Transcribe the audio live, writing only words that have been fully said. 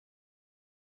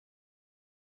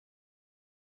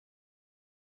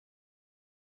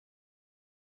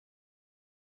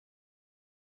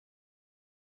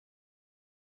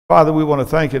Father, we want to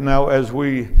thank you now as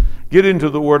we get into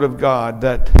the Word of God,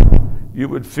 that you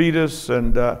would feed us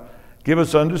and give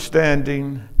us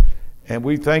understanding. And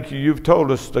we thank you. You've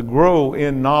told us to grow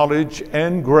in knowledge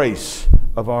and grace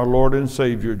of our Lord and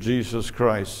Savior, Jesus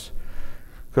Christ.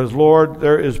 Because, Lord,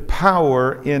 there is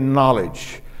power in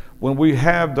knowledge. When we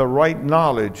have the right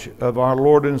knowledge of our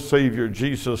Lord and Savior,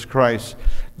 Jesus Christ,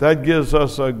 that gives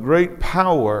us a great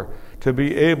power to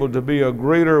be able to be a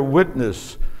greater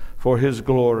witness for His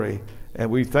glory.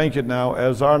 And we thank you now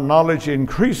as our knowledge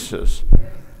increases.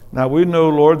 Now we know,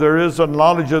 Lord, there is a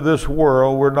knowledge of this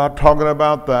world. We're not talking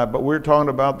about that, but we're talking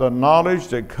about the knowledge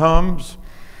that comes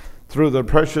through the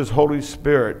precious Holy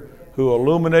Spirit who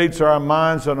illuminates our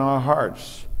minds and our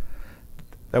hearts,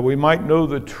 that we might know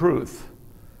the truth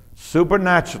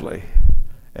supernaturally.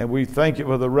 And we thank you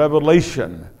for the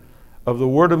revelation of the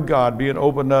Word of God being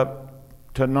opened up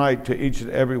tonight to each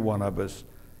and every one of us.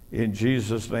 In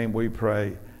Jesus' name we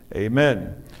pray.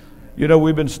 Amen. You know,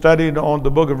 we've been studying on the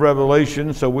book of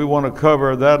Revelation, so we want to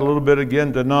cover that a little bit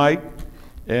again tonight.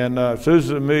 And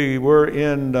Susan and me, we're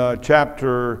in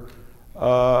chapter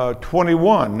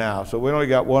 21 now, so we only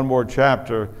got one more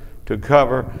chapter to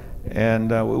cover. And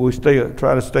we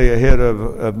try to stay ahead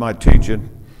of my teaching.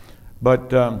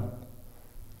 But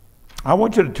I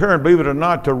want you to turn, believe it or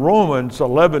not, to Romans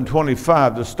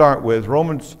 11:25 to start with.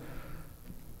 Romans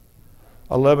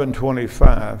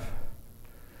 11:25.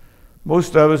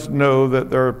 Most of us know that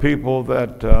there are people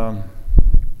that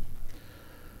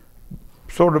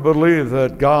sort of believe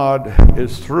that God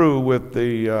is through with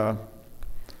the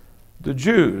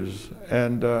Jews.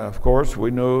 And of course,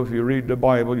 we know if you read the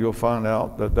Bible, you'll find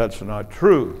out that that's not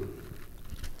true.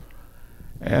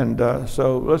 And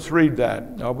so let's read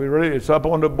that. Are we ready? It's up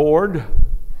on the board.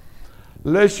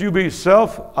 Lest you be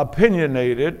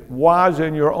self-opinionated, wise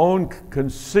in your own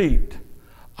conceit,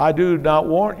 I do not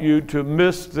want you to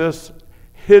miss this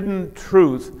hidden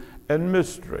truth and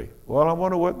mystery. Well, I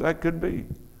wonder what that could be.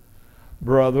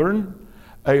 Brethren,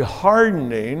 a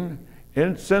hardening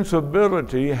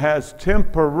insensibility has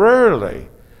temporarily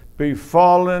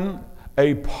befallen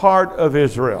a part of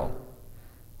Israel.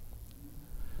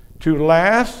 To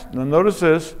last, now notice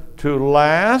this, to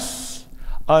last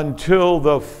until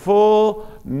the full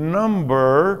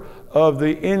number of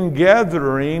the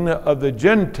ingathering of the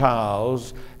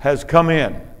Gentiles has come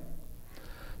in.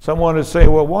 Someone is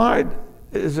saying, well, why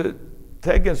is it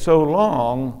taking so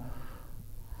long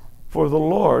for the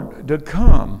Lord to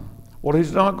come? Well,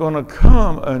 He's not going to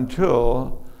come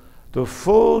until the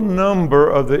full number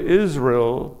of the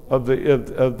Israel, of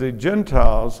the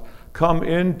Gentiles, come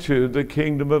into the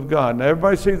kingdom of God. Now,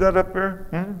 everybody see that up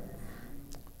there?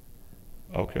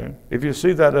 Okay. If you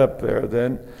see that up there,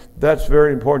 then that's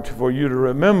very important for you to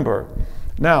remember.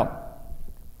 Now,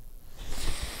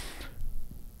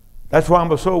 that's why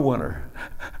I'm a soul winner.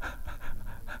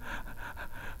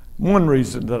 One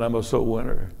reason that I'm a soul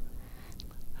winner.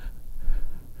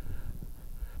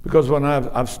 Because when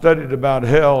I've studied about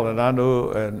hell, and I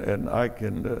know, and I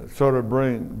can sort of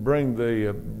bring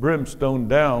the brimstone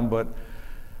down, but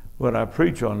when I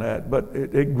preach on that, but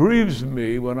it grieves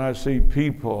me when I see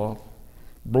people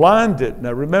blinded.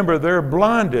 Now remember, they're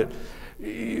blinded.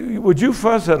 Would you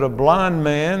fuss at a blind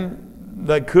man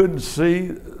that couldn't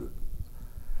see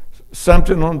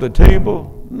something on the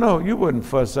table? No, you wouldn't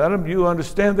fuss at them. You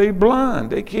understand they're blind.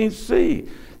 They can't see.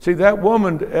 See, that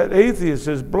woman, that atheist,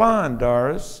 is blind,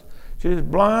 Doris. She's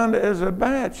blind as a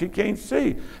bat. She can't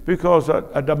see because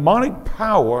a demonic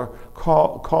power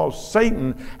called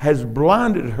Satan has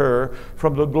blinded her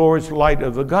from the glorious light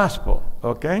of the gospel,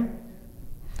 okay?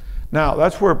 Now,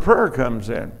 that's where prayer comes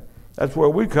in. That's where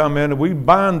we come in and we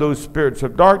bind those spirits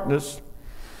of darkness,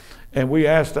 and we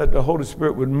ask that the Holy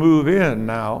Spirit would move in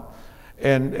now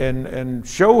and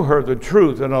show her the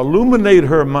truth and illuminate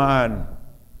her mind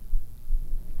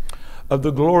of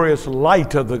the glorious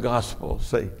light of the gospel,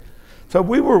 see. So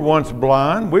we were once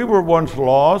blind, we were once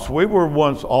lost, we were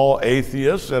once all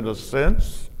atheists in a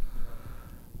sense,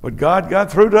 but God got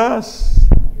through to us,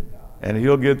 and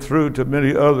He'll get through to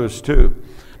many others too.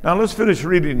 Now let's finish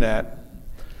reading that.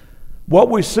 What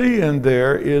we see in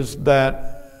there is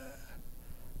that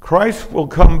Christ will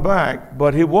come back,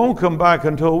 but He won't come back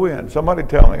until when? Somebody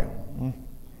tell me.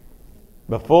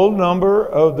 The full number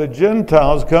of the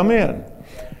Gentiles come in.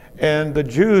 And the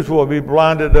Jews will be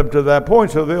blinded up to that point.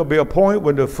 So there'll be a point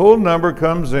when the full number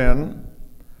comes in,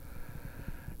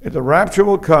 and the rapture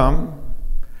will come,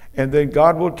 and then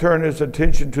God will turn His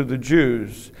attention to the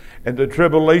Jews, and the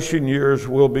tribulation years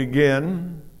will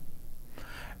begin,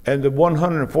 and the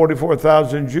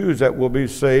 144,000 Jews that will be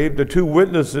saved, the two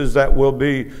witnesses that will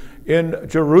be in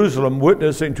Jerusalem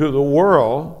witnessing to the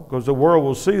world, because the world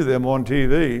will see them on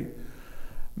TV.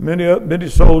 Many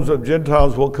souls of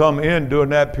Gentiles will come in during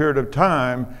that period of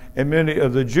time, and many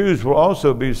of the Jews will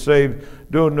also be saved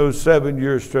during those 7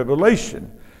 years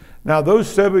tribulation. Now, those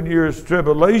 7 years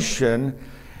tribulation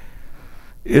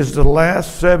is the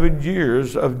last 7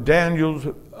 years of Daniel's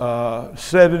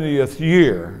 70th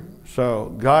year.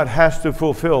 So God has to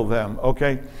fulfill them,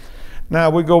 okay? Now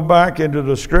we go back into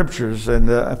the scriptures, and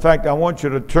in fact, I want you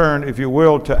to turn, if you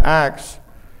will, to Acts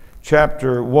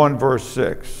chapter 1, verse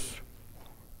 6.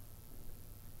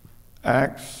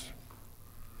 Acts.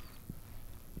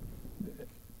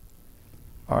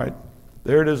 All right,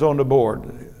 there it is on the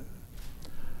board.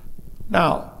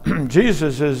 Now,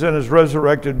 Jesus is in his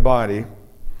resurrected body.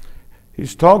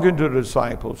 He's talking to the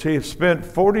disciples. He spent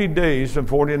 40 days and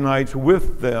 40 nights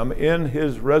with them in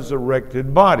his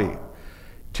resurrected body,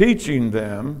 teaching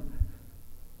them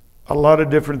a lot of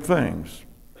different things.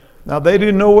 Now, they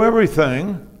didn't know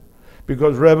everything,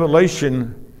 because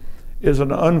revelation is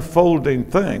an unfolding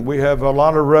thing. We have a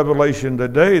lot of revelation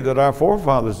today that our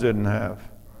forefathers didn't have.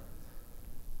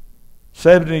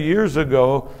 70 years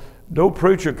ago, no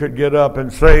preacher could get up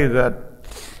and say that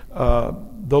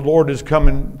the Lord is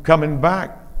coming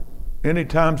back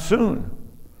anytime soon.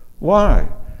 Why?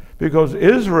 Because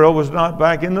Israel was not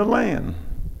back in the land.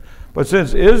 But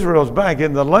since Israel's back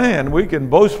in the land, we can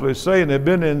boastfully say, and they've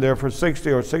been in there for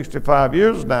 60 or 65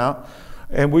 years now,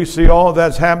 and we see all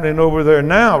that's happening over there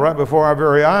now, right before our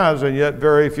very eyes, and yet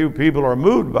very few people are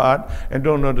moved by it and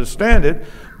don't understand it.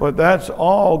 But that's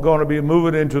all going to be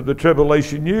moving into the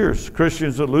tribulation years.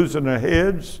 Christians are losing their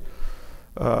heads.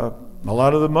 A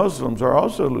lot of the Muslims are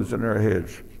also losing their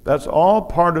heads. That's all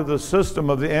part of the system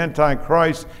of the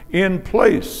Antichrist in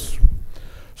place.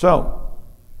 So,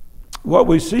 what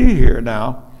we see here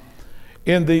now,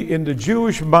 in the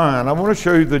Jewish mind, I want to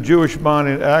show you the Jewish mind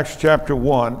in Acts chapter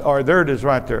 1. Or there it is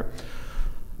right there.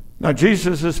 Now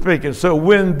Jesus is speaking. So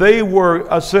when they were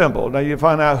assembled, now you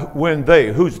find out when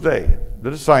they, who's they? The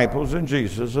disciples and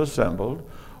Jesus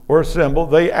were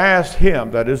assembled. They asked him,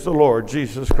 that is the Lord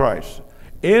Jesus Christ,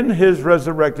 in his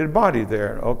resurrected body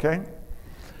there, okay?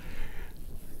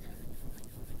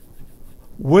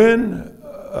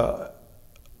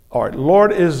 All right,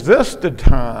 Lord, is this the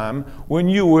time when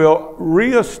you will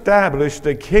reestablish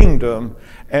the kingdom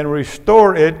and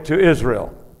restore it to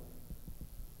Israel?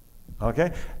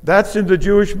 Okay, that's in the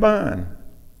Jewish mind.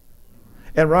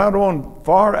 And right on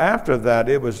far after that,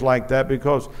 it was like that,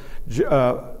 because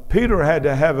Peter had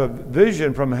to have a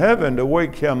vision from heaven to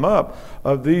wake him up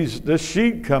of this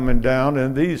sheet coming down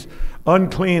and these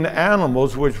unclean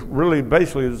animals, which really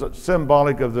basically is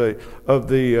symbolic of the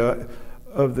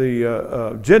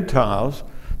Gentiles,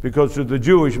 because to the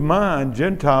Jewish mind,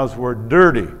 Gentiles were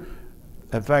dirty.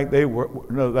 In fact,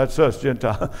 no, that's us,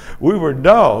 Gentiles. We were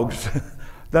dogs.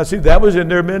 Now, see, that was in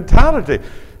their mentality.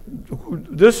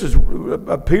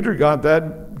 Peter got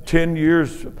that 10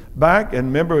 years back, and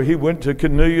remember, he went to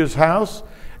Cornelius' house,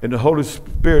 and the Holy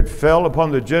Spirit fell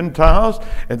upon the Gentiles,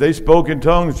 and they spoke in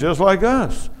tongues just like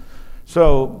us.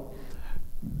 So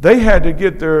they had to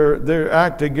get their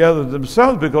act together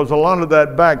themselves, because a lot of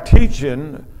that back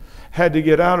teaching had to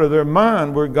get out of their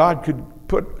mind, where God could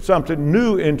put something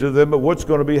new into them of what's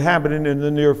going to be happening in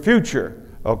the near future.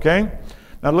 Okay?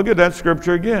 Now look at that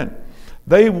scripture again.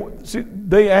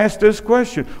 They asked this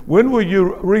question: when will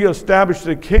you reestablish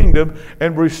the kingdom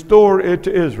and restore it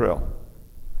to Israel?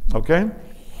 Okay?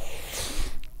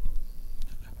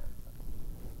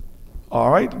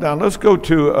 All right, now let's go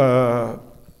to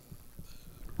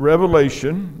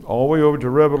Revelation, all the way over to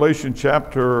Revelation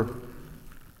chapter,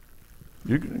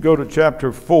 you can go to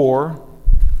chapter 4.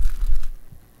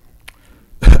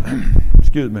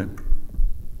 Excuse me.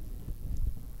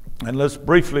 And let's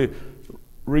briefly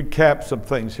recap some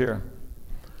things here.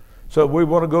 So we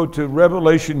want to go to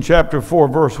Revelation chapter 4,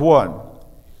 verse 1.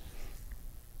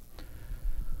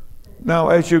 Now,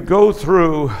 as you go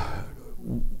through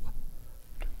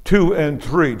 2 and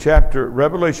 3,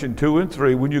 Revelation 2 and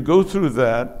 3, when you go through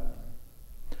that,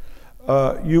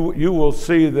 you will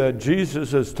see that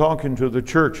Jesus is talking to the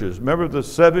churches. Remember the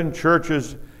 7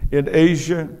 churches in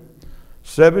Asia?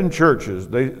 7 churches.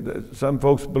 Some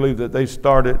folks believe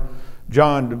that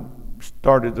John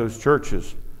started those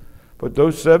churches. But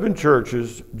those 7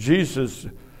 churches, Jesus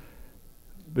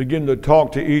began to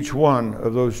talk to each one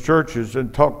of those churches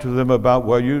and talk to them about,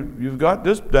 well, you've got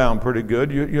this down pretty good.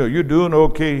 You're doing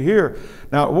okay here.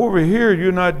 Now, over here,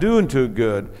 you're not doing too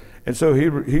good. And so he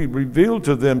revealed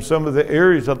to them some of the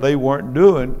areas that they weren't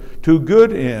doing too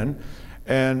good in.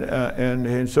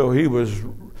 And so he was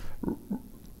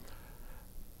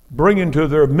bringing to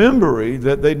their memory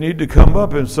that they need to come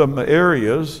up in some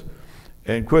areas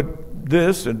and quit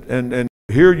this and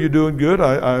here you're doing good.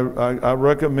 I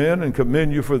recommend and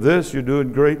commend you for this. You're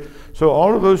doing great. So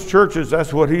all of those churches,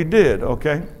 that's what he did,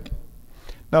 okay?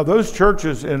 Now those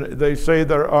churches, and they say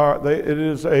it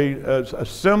is a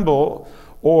symbol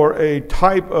or a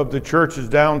type of the churches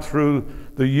down through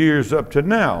the years up to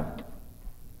now.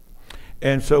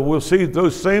 And so we'll see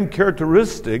those same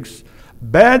characteristics,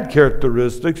 bad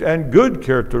characteristics and good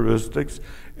characteristics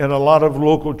in a lot of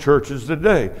local churches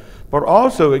today. But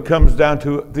also it comes down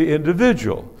to the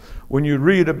individual. When you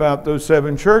read about those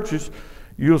 7 churches,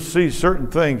 you'll see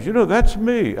certain things. You know, that's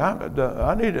me.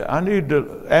 I need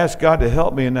to ask God to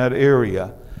help me in that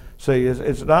area. See,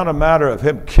 it's not a matter of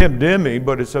him condemning,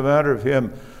 but it's a matter of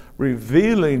him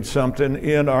revealing something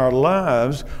in our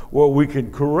lives where we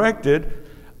can correct it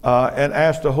and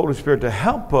ask the Holy Spirit to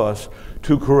help us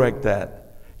to correct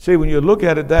that. See, when you look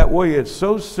at it that way, it's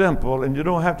so simple, and you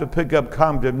don't have to pick up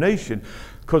condemnation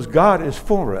because God is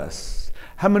for us.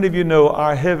 How many of you know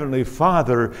our Heavenly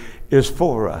Father is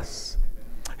for us?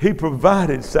 He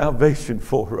provided salvation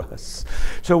for us.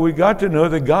 So we got to know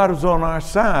that God is on our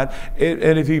side.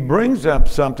 And if he brings up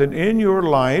something in your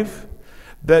life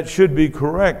that should be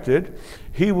corrected,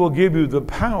 he will give you the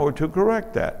power to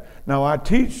correct that. Now, I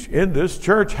teach in this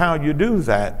church how you do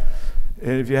that.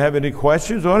 And if you have any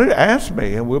questions on it, ask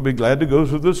me, and we'll be glad to go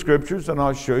through the scriptures, and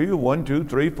I'll show you 1, 2,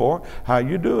 3, 4, how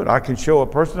you do it. I can show a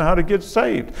person how to get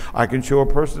saved. I can show a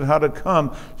person how to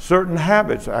come certain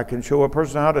habits. I can show a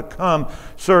person how to come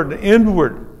certain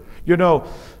inward. You know,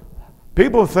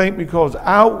 people think because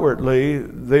outwardly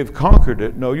they've conquered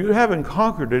it. No, you haven't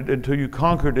conquered it until you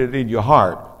conquered it in your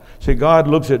heart. See, God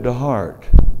looks at the heart,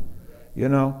 you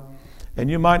know. And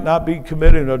you might not be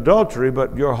committing adultery,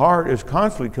 but your heart is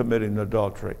constantly committing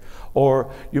adultery.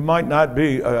 Or you might not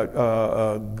be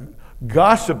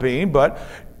gossiping, but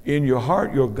in your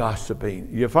heart you're gossiping.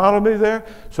 You follow me there?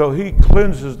 So he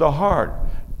cleanses the heart.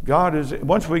 God is,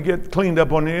 once we get cleaned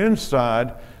up on the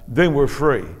inside, then we're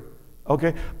free.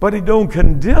 Okay? But he don't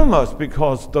condemn us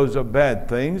because those are bad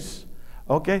things.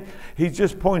 Okay? He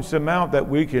just points them out that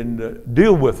we can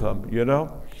deal with them, you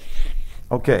know?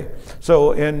 Okay,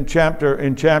 so in chapter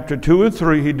 2 and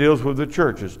 3, he deals with the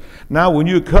churches. Now, when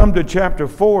you come to chapter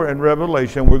 4 in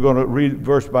Revelation, we're going to read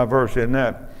verse by verse in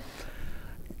that.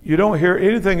 You don't hear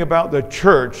anything about the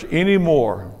church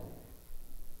anymore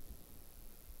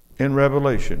in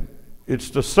Revelation. It's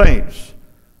the saints.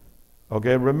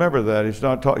 Okay, remember that. It's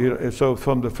not talking. So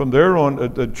from there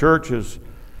on, the church is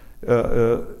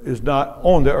not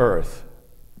on the earth.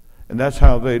 And that's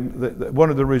how one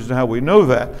of the reasons how we know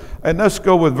that. And let's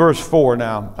go with verse 4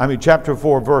 now. Chapter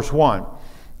 4, verse 1. All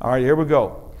right, here we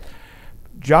go.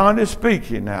 John is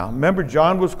speaking now. Remember,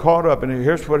 John was caught up, and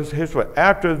here's what.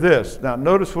 After this. Now,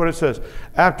 notice what it says.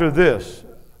 After this.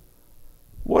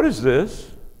 What is this?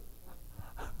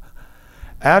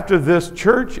 After this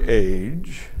church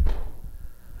age,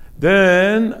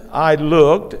 then I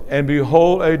looked, and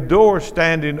behold, a door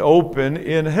standing open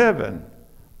in heaven.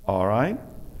 All right?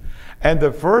 And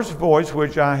the first voice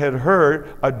which I had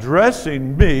heard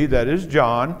addressing me, that is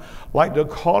John, like the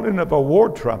calling of a war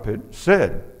trumpet,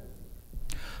 said,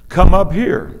 "Come up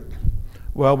here."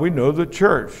 Well, we know the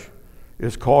church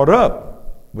is caught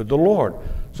up with the Lord.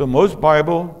 So most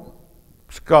Bible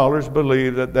scholars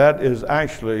believe that that is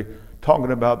actually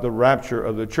talking about the rapture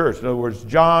of the church. In other words,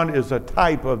 John is a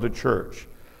type of the church.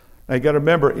 Now you got to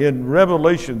remember, in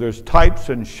Revelation, there's types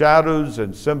and shadows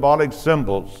and symbolic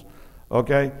symbols.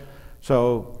 Okay?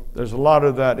 So there's a lot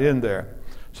of that in there.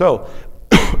 So,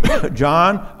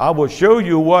 John, I will show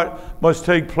you what must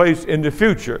take place in the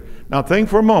future. Now think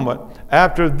for a moment.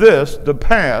 After this, the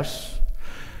past,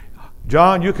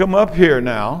 John, you come up here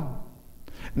now.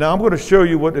 Now I'm going to show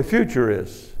you what the future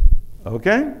is.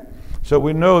 Okay? So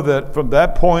we know that from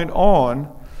that point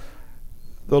on,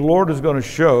 the Lord is going to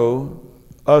show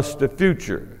us the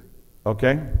future.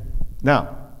 Okay?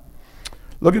 Now,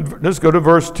 let's go to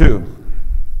verse 2.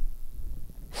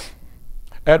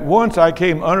 At once I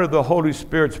came under the Holy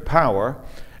Spirit's power,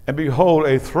 and behold,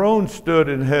 a throne stood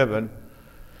in heaven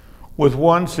with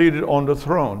one seated on the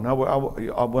throne. Now,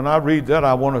 when I read that,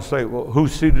 I want to say, well,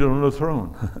 who's seated on the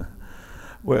throne?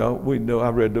 Well, we know, I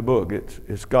read the book.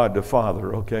 It's God the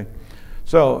Father, okay?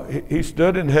 So he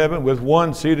stood in heaven with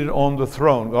one seated on the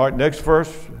throne. All right, next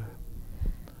verse.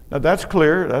 Now that's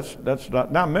clear. That's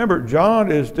not. Now remember,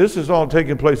 this is all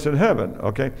taking place in heaven,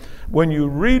 okay? When you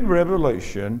read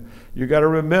Revelation, you got to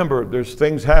remember there's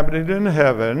things happening in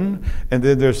heaven, and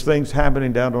then there's things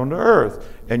happening down on the earth.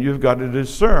 And you've got to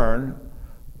discern,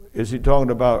 is he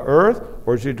talking about earth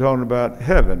or is he talking about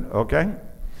heaven, okay?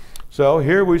 So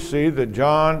here we see that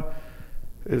John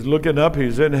is looking up.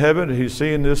 He's in heaven. And he's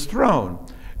seeing this throne.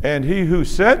 And he who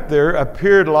sat there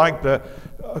appeared like the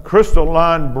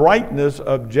crystalline brightness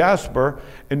of jasper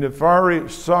in the fiery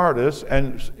sardis,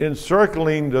 and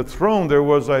encircling the throne there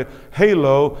was a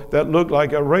halo that looked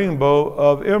like a rainbow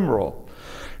of emerald.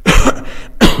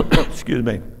 Excuse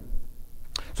me.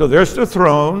 So there's the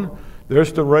throne.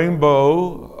 There's the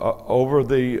rainbow over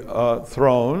the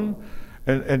throne.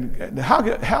 And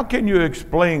how can you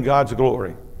explain God's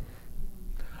glory?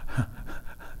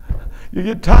 You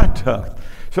get tongue-tied.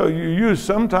 So you use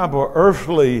some type of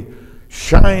earthly,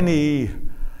 shiny,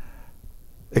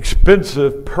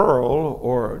 expensive pearl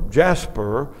or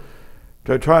jasper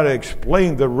to try to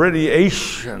explain the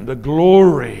radiation, the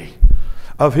glory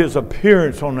of his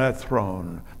appearance on that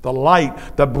throne. The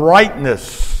light, the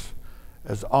brightness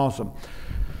is awesome.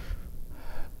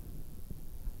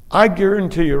 I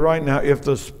guarantee you right now, if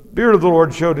the Spirit of the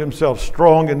Lord showed himself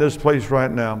strong in this place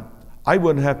right now, I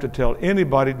wouldn't have to tell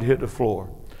anybody to hit the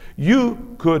floor.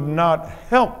 You could not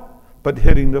help but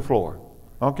hitting the floor.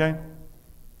 Okay?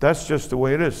 That's just the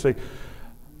way it is. See,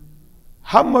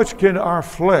 how much can our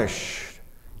flesh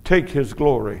take his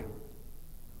glory?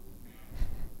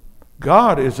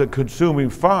 God is a consuming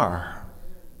fire.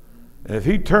 And if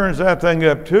he turns that thing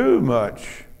up too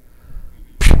much,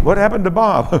 what happened to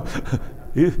Bob?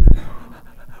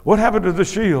 What happened to the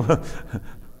shield?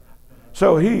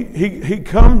 So he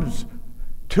comes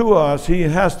to us. He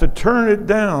has to turn it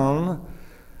down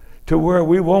to where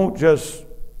we won't just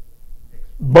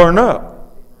burn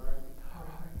up.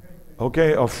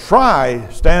 Okay,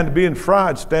 being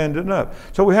fried standing up.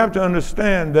 So we have to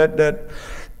understand that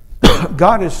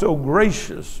God is so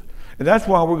gracious. And that's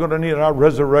why we're going to need our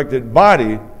resurrected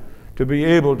body to be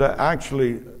able to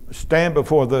actually stand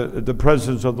before the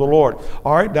presence of the Lord.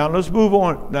 All right, now let's move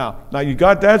on. Now you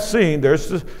got that scene.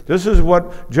 This is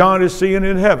what John is seeing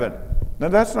in heaven. Now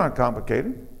that's not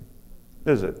complicated,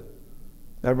 is it?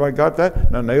 Everybody got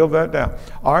that? Now nail that down.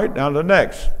 All right, now the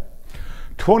next.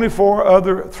 24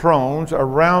 other thrones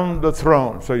around the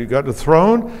throne. So you got the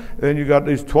throne, then you got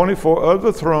these 24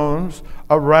 other thrones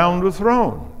around the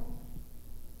throne.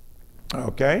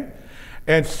 Okay?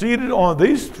 And seated on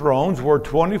these thrones were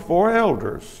 24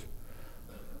 elders.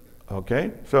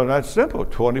 Okay? So that's simple,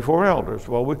 24 elders.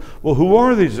 Well, who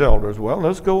are these elders? Well,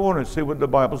 let's go on and see what the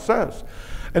Bible says.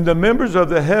 And the members of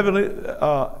the heavenly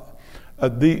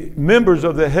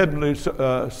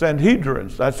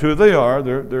Sanhedrins, that's who they are.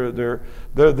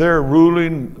 They're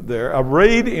ruling. They're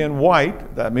arrayed in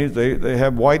white. That means they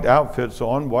have white outfits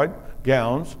on, white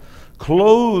gowns,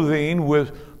 clothing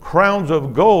with crowns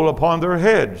of gold upon their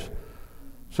heads.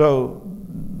 So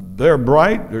they're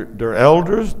bright. They're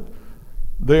elders.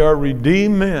 They are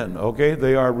redeemed men. Okay,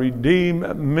 they are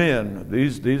redeemed men.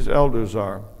 These elders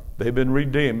are. They've been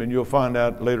redeemed, and you'll find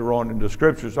out later on in the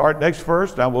scriptures. All right, next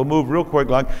verse. Now we'll move real quick.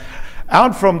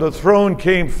 Out from the throne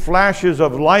came flashes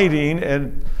of lightning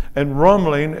and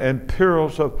rumbling and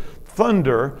peals of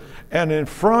thunder, and in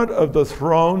front of the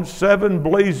throne 7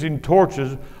 blazing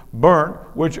torches burnt,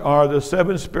 which are the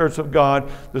 7 spirits of God,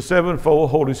 the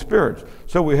sevenfold Holy Spirits.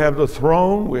 So we have the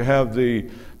throne, we have the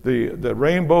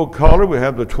rainbow color, we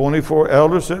have the 24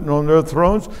 elders sitting on their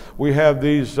thrones, we have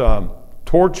these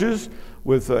torches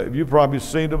with, you've probably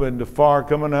seen them in the fire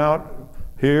coming out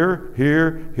here,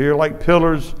 like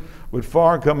pillars with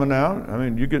fire coming out. I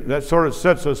mean, that sort of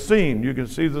sets a scene. You can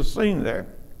see the scene there.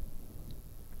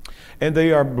 And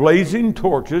they are blazing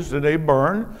torches, and they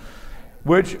burn,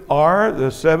 which are the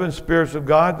 7 spirits of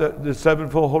God, the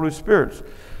sevenfold Holy Spirits.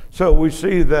 So we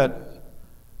see that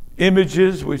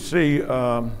images, we see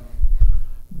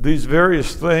these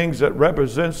various things that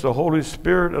represents the Holy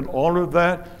Spirit and all of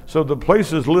that. So the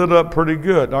place is lit up pretty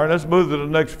good. All right, let's move to the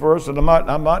next verse. And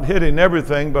I'm not hitting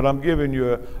everything, but I'm giving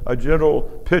you a general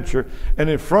picture. And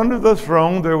in front of the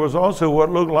throne, there was also what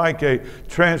looked like a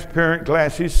transparent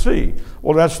glassy sea.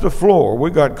 Well, that's the floor. We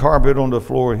got carpet on the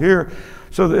floor here.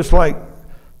 So it's like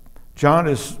John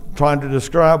is trying to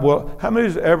describe, well, how many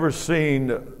has ever seen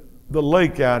the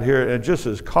lake out here and just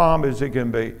as calm as it can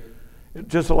be?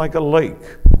 Just like a lake,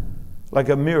 like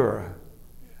a mirror,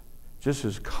 just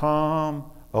as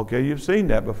calm. Okay, you've seen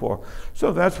that before.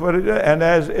 So that's what it is. And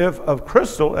as if of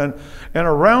crystal, and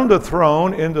around the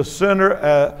throne in the center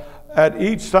at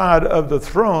each side of the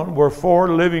throne were 4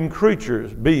 living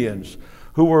creatures, beings,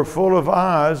 who were full of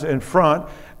eyes in front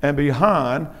and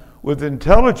behind, with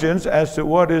intelligence as to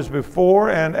what is before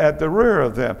and at the rear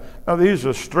of them. Now these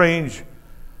are strange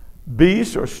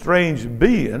beasts or strange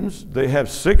beings. They have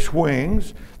 6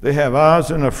 wings. They have eyes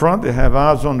in the front. They have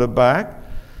eyes on the back.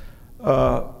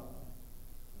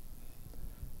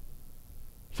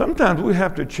 sometimes we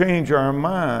have to change our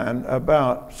mind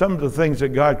about some of the things that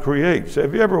God creates.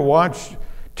 Have you ever watched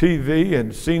TV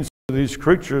and seen some of these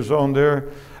creatures on there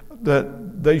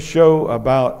that they show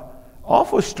about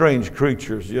awful strange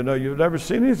creatures? You know, you've never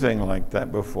seen anything like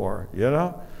that before, you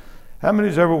know? How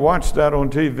many's ever watched that on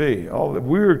TV? All the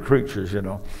weird creatures, you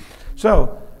know.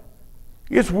 So,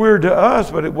 it's weird to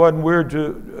us, but it wasn't weird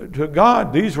to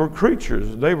God. These were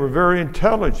creatures. They were very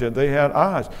intelligent. They had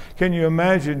eyes. Can you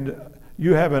imagine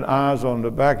you having eyes on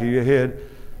the back of your head?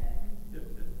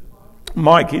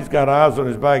 Mike, he's got eyes on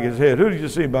his back of his head. Who did you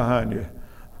see behind you?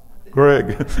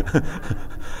 Greg.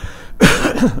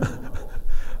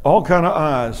 All kind of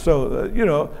eyes. So, you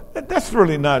know, that's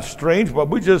really not strange, but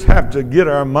we just have to get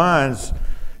our minds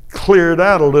cleared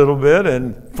out a little bit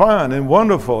and fine and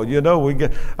wonderful. You know,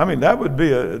 that would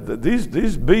be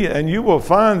these beings, and you will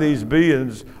find these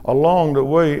beings along the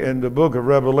way in the book of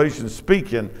Revelation,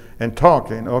 speaking and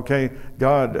talking. Okay,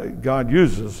 God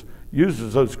uses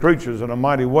those creatures in a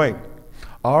mighty way.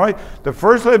 All right, the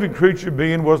first living creature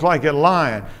being was like a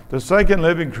lion, the second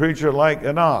living creature like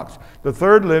an ox, the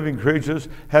third living creature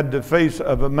had the face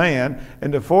of a man,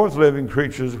 and the fourth living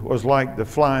creature was like the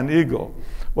flying eagle.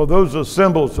 Well, those are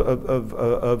symbols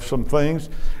of some things.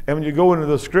 And when you go into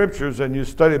the scriptures and you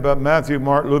study about Matthew,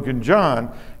 Mark, Luke, and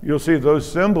John, you'll see those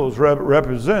symbols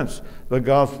represents the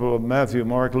gospel of Matthew,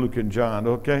 Mark, Luke, and John,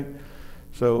 okay?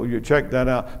 So you check that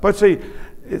out. But see,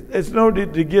 it's no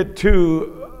need to get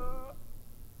too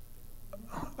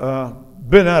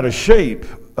bent out of shape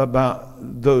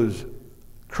about those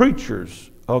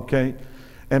creatures, okay?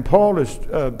 And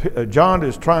John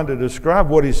is trying to describe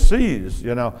what he sees,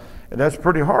 you know, and that's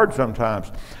pretty hard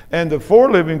sometimes. And the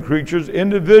four living creatures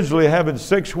individually having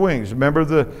 6 wings. Remember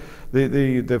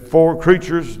the four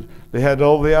creatures? They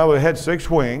had 6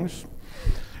 wings,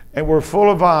 and were full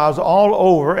of eyes all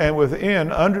over and within,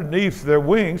 underneath their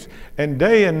wings. And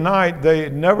day and night they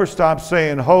never stopped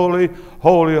saying, "Holy,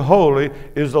 holy, holy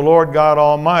is the Lord God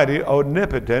Almighty,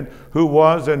 omnipotent, who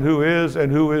was and who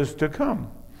is to come."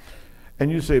 And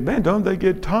you say, man, don't they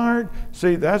get tired?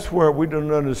 See, that's where we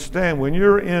don't understand. When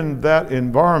you're in that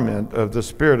environment of the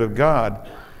Spirit of God,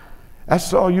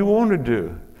 that's all you want to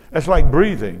do. That's like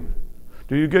breathing.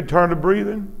 Do you get tired of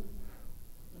breathing?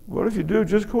 What if you do?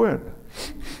 Just quit.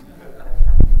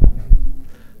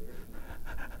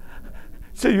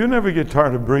 See, you never get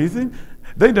tired of breathing.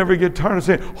 They never get tired of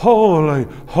saying, "Holy,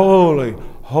 holy,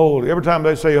 holy." Every time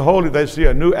they say holy, they see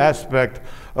a new aspect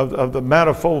of the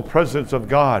manifold presence of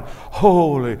God.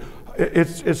 Holy.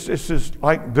 It's just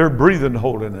like they're breathing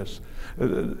holiness.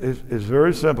 It's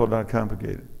very simple, not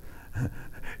complicated.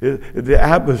 The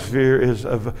atmosphere is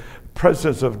of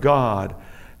presence of God,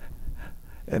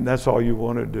 and that's all you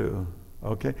want to do.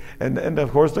 Okay, and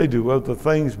of course they do other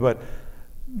things, but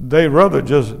they rather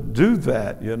just do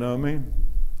that. You know what I mean?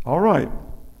 All right.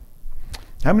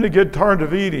 How many get tired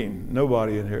of eating?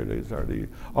 Nobody in here gets tired of eating.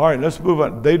 All right, let's move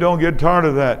on. They don't get tired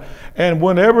of that. And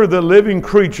whenever the living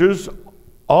creatures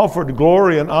offered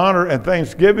glory and honor and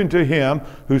thanksgiving to him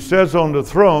who sits on the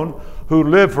throne, who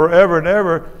lived forever and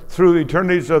ever through the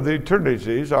eternities of the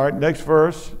eternities. All right, next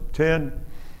verse, 10.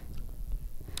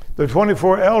 The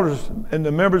 24 elders and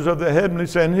the members of the heavenly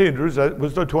Sanhedrin, that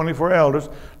was the 24 elders,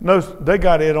 notice they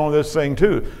got in on this thing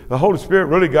too. The Holy Spirit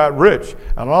really got rich.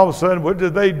 And all of a sudden, what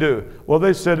did they do? Well,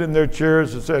 they sat in their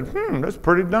chairs and said, that's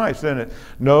pretty nice, isn't it?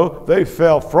 No, they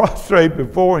fell prostrate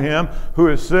before him who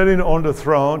is sitting on the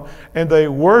throne, and they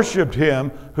worshiped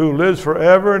him who lives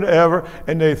forever and ever,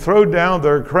 and they throw down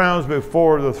their crowns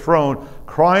before the throne,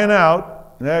 crying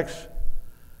out, next,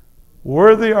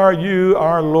 "Worthy are you,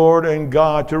 our Lord and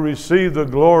God, to receive the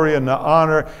glory and the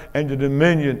honor and the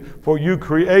dominion, for you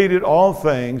created all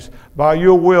things. By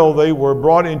your will they were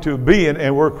brought into being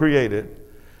and were created."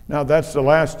 Now that's the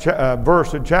last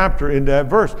verse and chapter in that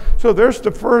verse. So there's the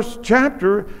first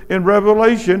chapter in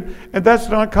Revelation, and that's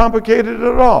not complicated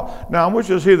at all. Now I want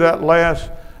you to see that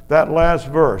last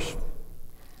verse.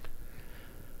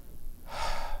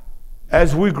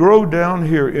 As we grow down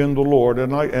here in the Lord,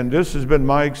 and this has been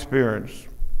my experience,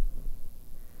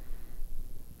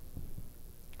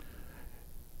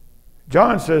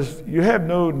 John says, you have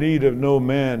no need of no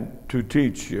man to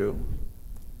teach you.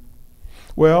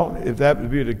 Well, if that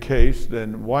would be the case,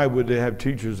 then why would they have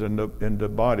teachers in the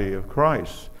body of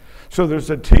Christ? So there's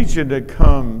a teaching that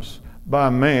comes by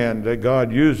man that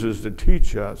God uses to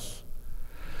teach us.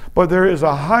 But there is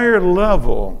a higher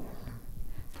level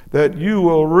that you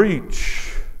will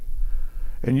reach.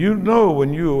 And you know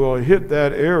when you will hit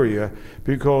that area,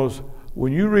 because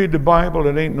when you read the Bible,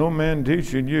 it ain't no man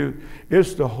teaching you.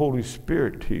 It's the Holy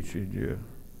Spirit teaching you.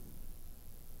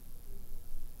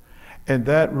 And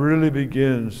that really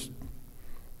begins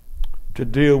to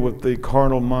deal with the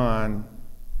carnal mind.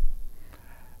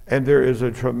 And there is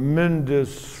a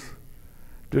tremendous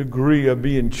degree of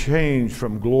being changed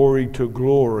from glory to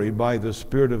glory by the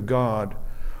Spirit of God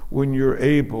when you're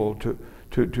able to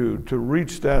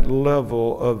reach that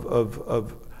level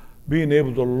of being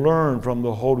able to learn from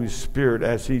the Holy Spirit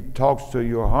as He talks to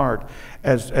your heart,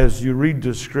 as you read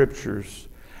the Scriptures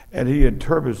and He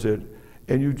interprets it,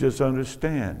 and you just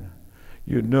understand.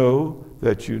 You know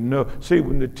that you know. See,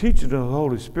 when the teaching of the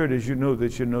Holy Spirit is you know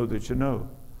that you know that you know.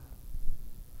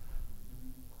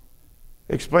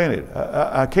 Explain it.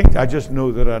 I can't. I just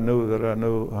know that I know that I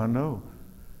know I know.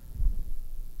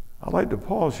 I'd like to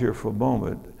pause here for a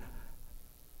moment.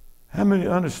 How many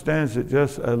understands it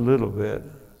just a little bit?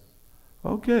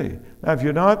 Okay. Now, if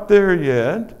you're not there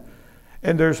yet,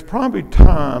 and there's probably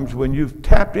times when you've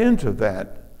tapped into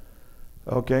that.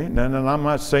 Okay, now, and I'm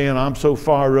not saying I'm so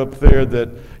far up there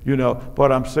that,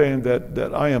 but I'm saying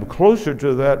that I am closer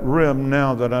to that rim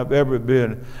now than I've ever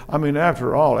been. I mean,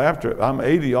 after all, after I'm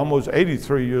 80, almost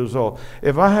 83 years old,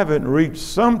 if I haven't reached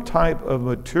some type of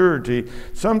maturity,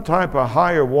 some type of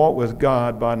higher walk with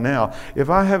God by now, if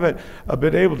I haven't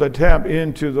been able to tap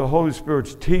into the Holy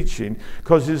Spirit's teaching,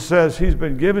 because it says He's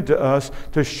been given to us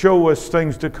to show us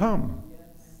things to come.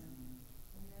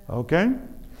 Okay?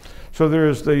 So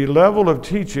there's the level of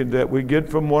teaching that we get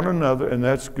from one another, and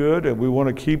that's good, and we want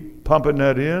to keep pumping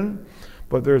that in.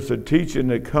 But there's the teaching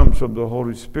that comes from the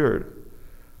Holy Spirit.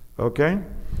 Okay?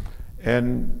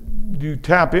 And you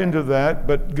tap into that,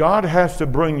 but God has to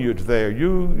bring you there.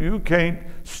 You can't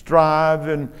strive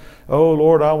and, oh,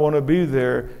 Lord, I want to be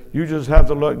there. You just have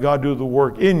to let God do the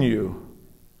work in you.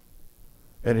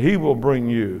 And He will bring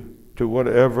you to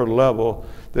whatever level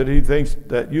that He thinks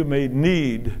that you may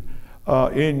need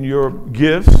in your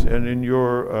gifts and in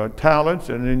your talents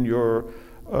and in your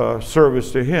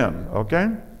service to Him,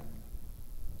 okay?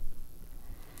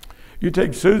 You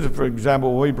take Susan, for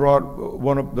example. We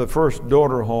brought the first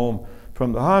daughter home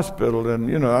from the hospital,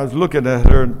 and, I was looking at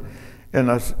her, and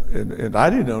I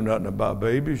didn't know nothing about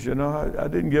babies, I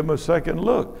didn't give them a second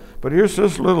look. But here's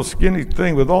this little skinny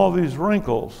thing with all these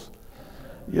wrinkles,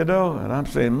 and I'm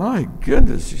saying, my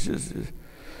goodness, she's just...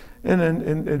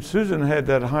 And Susan had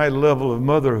that high level of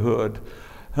motherhood.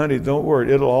 Honey, don't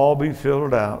worry, it'll all be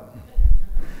filled out.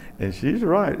 And she's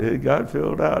right, it got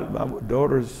filled out. My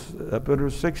daughter's up in her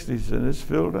 60s and it's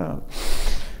filled out.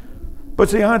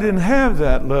 But see, I didn't have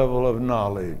that level of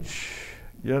knowledge,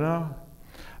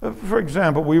 For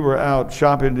example, we were out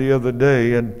shopping the other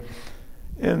day, and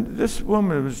this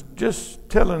woman was just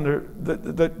telling her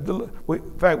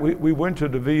in fact, we went to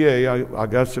the VA. I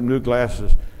got some new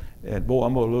glasses. And boy,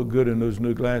 I'm going to look good in those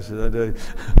new glasses, I tell you.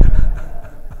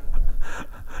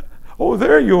 Oh,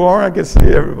 there you are. I can see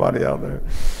everybody out there.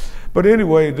 But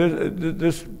anyway,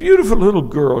 this beautiful little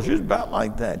girl, she's about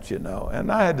like that,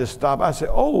 And I had to stop. I said,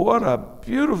 oh, what a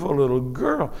beautiful little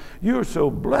girl. You're so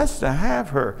blessed to have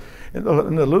her. And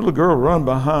the little girl run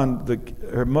behind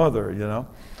her mother,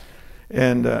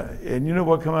 And you know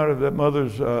what come out of that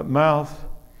mother's mouth?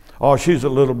 Oh, she's a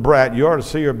little brat. You ought to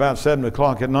see her about 7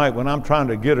 o'clock at night when I'm trying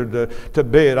to get her to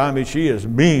bed. I mean, she is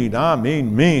mean. I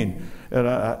mean, mean. And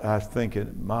I was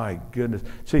thinking, my goodness.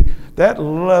 See, that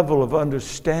level of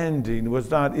understanding was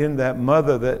not in that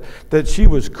mother, that she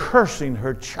was cursing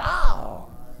her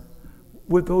child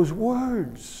with those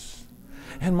words.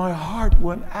 And my heart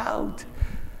went out.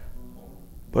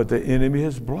 But the enemy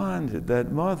has blinded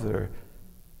that mother.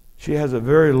 She has a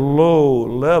very low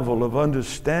level of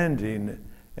understanding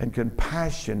and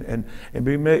compassion and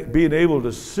being able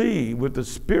to see with the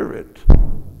Spirit.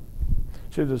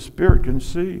 See, the Spirit can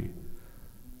see.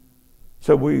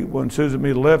 So when Susan and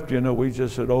me left, we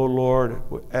just said, oh, Lord,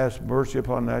 ask mercy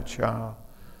upon that child.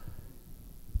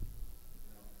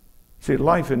 See,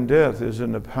 life and death is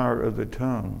in the power of the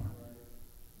tongue.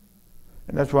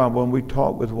 And that's why when we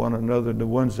talk with one another, the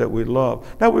ones that we love,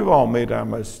 now we've all made our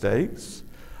mistakes.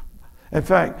 In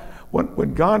fact,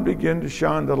 when God began to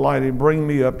shine the light and bring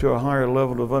me up to a higher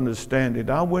level of understanding,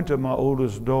 I went to my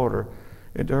oldest daughter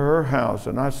into her house,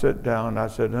 and I sat down and I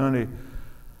said, honey,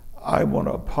 I want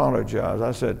to apologize.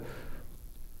 I said,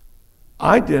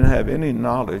 I didn't have any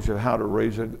knowledge of how to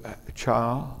raise a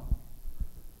child.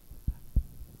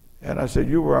 And I said,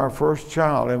 you were our first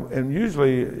child. And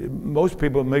usually most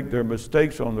people make their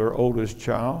mistakes on their oldest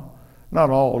child.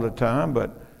 Not all the time,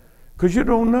 but because you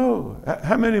don't know.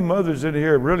 How many mothers in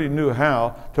here really knew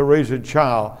how to raise a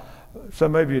child?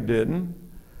 Some of you didn't.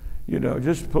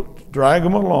 Just drag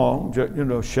them along.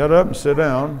 Shut up and sit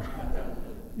down.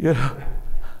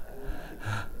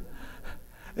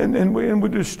 And we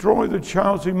destroy the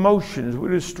child's emotions. We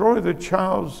destroy the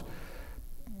child's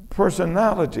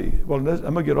personality. Well, I'm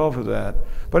going to get off of that.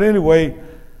 But anyway,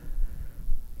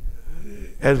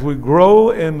 as we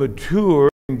grow and mature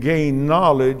and gain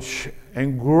knowledge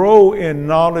and grow in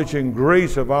knowledge and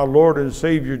grace of our Lord and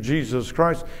Savior Jesus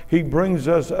Christ, He brings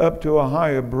us up to a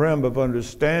higher brim of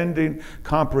understanding,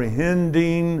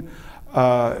 comprehending,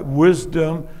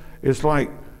 wisdom. It's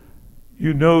like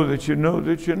you know that you know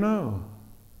that you know.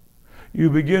 You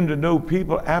begin to know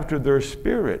people after their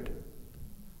spirit.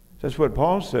 That's what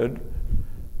Paul said,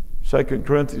 2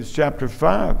 Corinthians chapter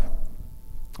 5.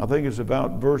 I think it's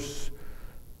about verse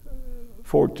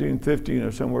 14, 15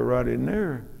 or somewhere right in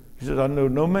there. He says, I know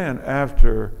no man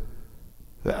after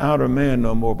the outer man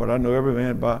no more, but I know every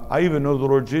man by, I even know the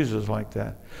Lord Jesus like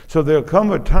that. So there'll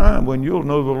come a time when you'll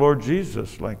know the Lord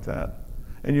Jesus like that.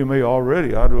 And you may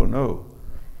already, I don't know.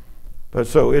 But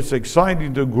so it's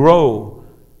exciting to grow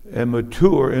and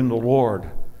mature in the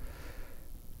Lord.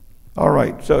 All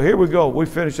right, so here we go. We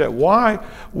finish that. Why?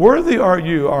 Worthy are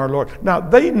you, our Lord. Now,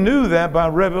 they knew that by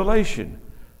revelation.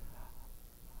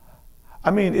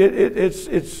 I mean, it's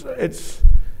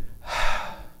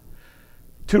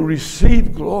to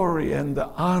receive glory and the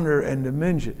honor and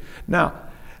dominion. Now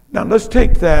let's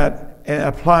take that and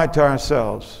apply it to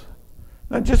ourselves.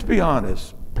 Now, just be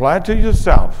honest. Apply it to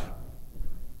yourself.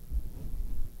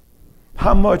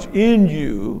 How much in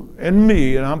you and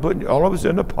me, and I'm putting all of us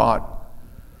in the pot,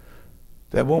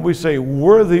 that when we say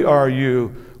worthy are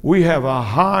you, we have a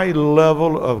high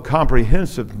level of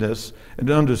comprehensiveness and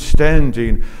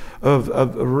understanding of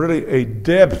really a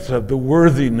depth of the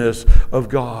worthiness of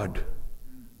God.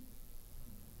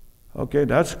 Okay,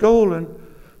 that's golden.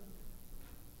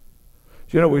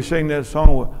 You know, we sing that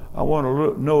song, I want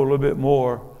to know a little bit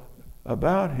more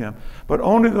about Him. But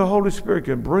only the Holy Spirit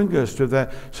can bring us to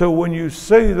that. So when you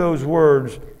say those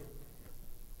words,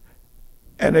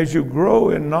 and as you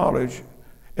grow in knowledge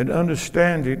and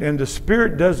understanding, and the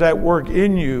Spirit does that work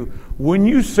in you, when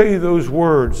you say those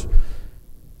words,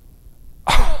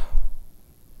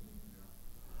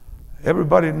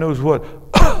 everybody knows what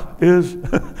is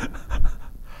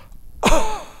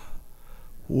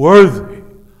worthy.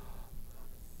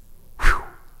 Whew.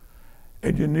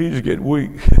 And your knees get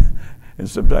weak. And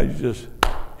sometimes you just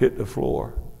hit the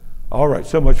floor. All right,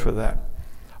 so much for that.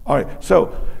 All right,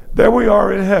 so there we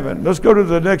are in heaven. Let's go to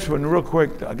the next one real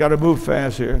quick. I got to move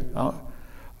fast here. All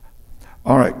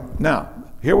right, now,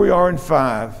 here we are in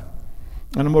 5.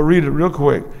 And I'm going to read it real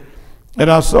quick. And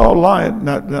I saw a lion.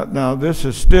 Now this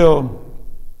is still,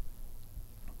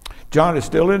 John is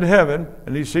still in heaven,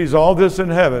 and he sees all this in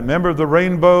heaven. Remember the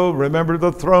rainbow, remember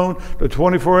the throne, the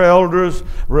 24 elders,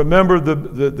 remember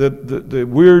the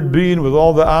weird being with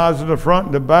all the eyes in the front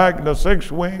and the back and the 6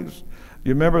 wings.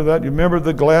 You remember that? You remember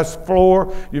the glass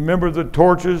floor? You remember the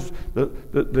torches,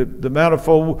 the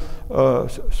manifold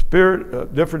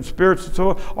spirit, different spirits and so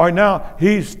on? All right, now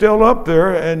he's still up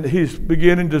there, and he's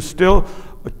beginning to still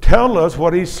tell us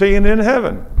what he's seeing in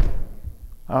heaven.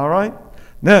 All right?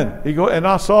 Then he goes, and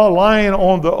I saw lying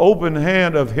on the open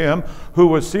hand of him who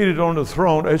was seated on the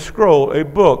throne a scroll, a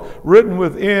book, written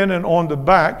within and on the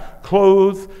back,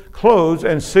 closed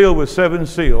and sealed with 7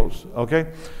 seals.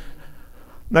 Okay?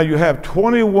 Now you have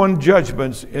 21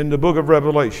 judgments in the book of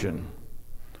Revelation.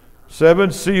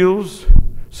 7 seals,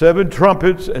 7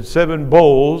 trumpets, and 7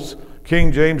 bowls.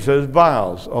 King James says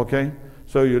vials. Okay?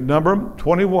 So you number them,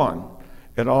 21.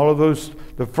 And all of those,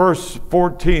 the first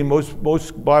 14,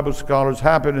 most Bible scholars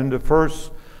happen in the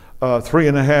first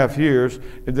 3.5 years.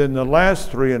 And then the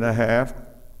last 3.5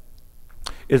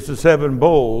 is the 7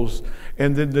 bowls.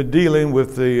 And then the dealing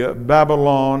with the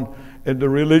Babylon and the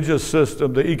religious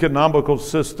system, the economical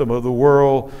system of the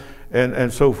world,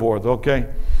 and so forth, okay?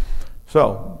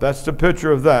 So that's the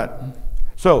picture of that.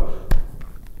 So,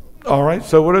 all right,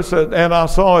 so what it said, and I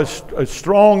saw a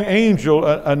strong angel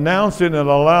announcing in a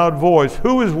loud voice,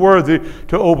 who is worthy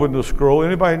to open the scroll?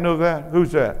 Anybody know that?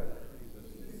 Who's that?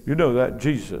 You know that?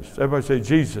 Jesus. Everybody say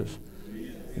Jesus.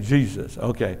 Jesus,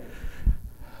 okay.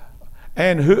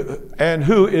 And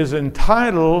who is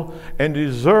entitled and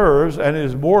deserves and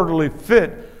is mortally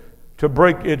fit to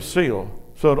break its seal.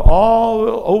 So that all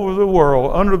over the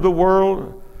world, under the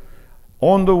world,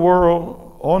 on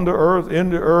the earth,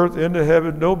 into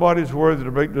heaven, nobody's worthy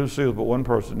to break those seals but one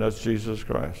person. That's Jesus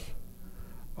Christ.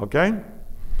 Okay?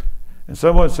 And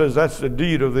someone says that's the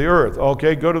deed of the earth.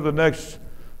 Okay, go to the next.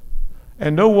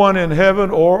 And no one in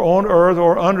heaven or on earth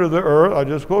or under the earth, I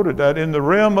just quoted that, in the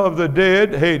realm of the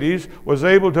dead, Hades, was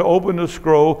able to open the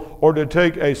scroll or to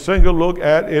take a single look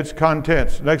at its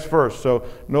contents. Next verse. So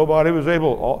nobody was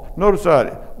able, notice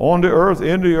that, on the earth,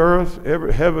 in the earth,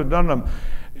 heaven, none of them.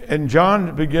 And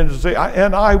John begins to say,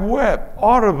 and I wept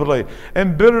audibly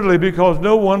and bitterly because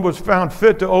no one was found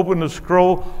fit to open the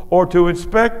scroll or to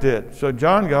inspect it. So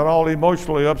John got all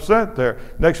emotionally upset there.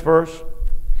 Next verse.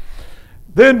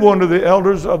 Then one of the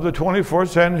elders of the 24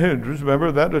 Sanhedrin,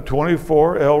 remember that the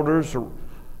 24 elders,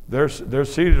 they're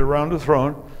seated around the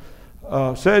throne,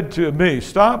 said to me,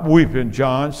 stop weeping,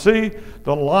 John. See,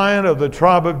 the Lion of the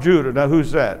tribe of Judah. Now,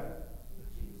 who's that?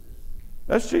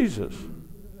 That's Jesus.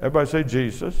 Everybody say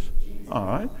Jesus. All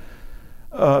right.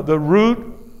 The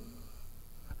root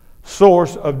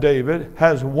source of David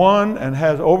has won and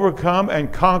has overcome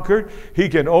and conquered. He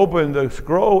can open the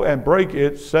scroll and break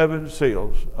its 7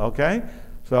 seals. Okay?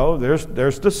 So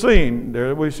there's the scene.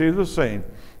 There we see the scene.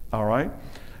 All right.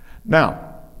 Now,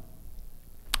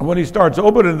 when he starts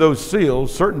opening those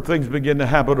seals, certain things begin to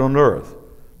happen on earth.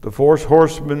 The 4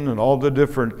 horsemen and all the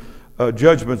different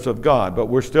judgments of God. But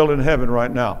we're still in heaven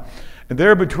right now. And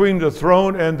there between the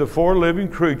throne and the 4 living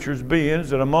creatures,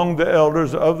 beings, and among the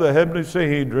elders of the heavenly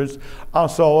Sanhedrin, I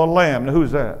saw a lamb. Now,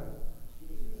 who's that?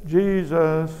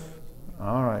 Jesus.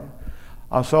 All right.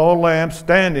 I saw a lamb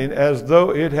standing as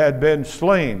though it had been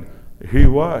slain. He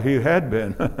had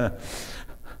been.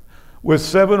 With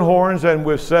 7 horns and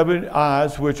with 7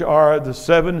 eyes, which are the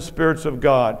 7 spirits of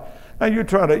God. Now you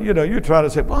try to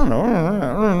say, well,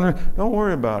 no, don't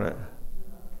worry about it.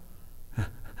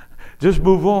 Just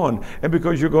move on. And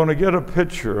because you're going to get a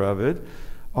picture of it,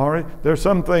 all right, there's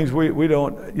some things we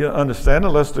don't understand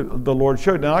unless the Lord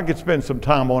showed. Now, I could spend some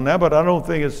time on that, but I don't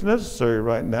think it's necessary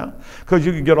right now, because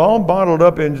you can get all bottled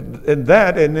up in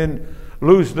that and then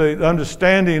lose the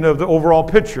understanding of the overall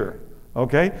picture.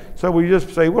 Okay? So we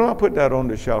just say, well, I'll put that on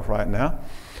the shelf right now.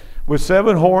 With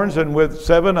 7 horns and with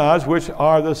 7 eyes, which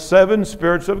are the 7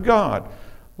 spirits of God.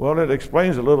 Well, it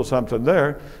explains a little something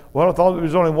there. Well, I thought there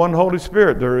was only one Holy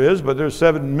Spirit. There is, but there's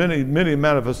many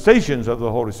manifestations of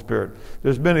the Holy Spirit.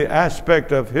 There's many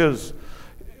aspects of His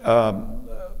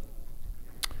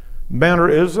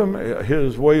mannerism,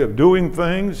 His way of doing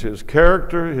things, His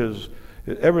character, His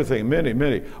everything,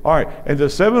 many. All right, and the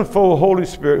 7-fold Holy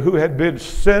Spirit who had been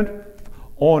sent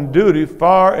on duty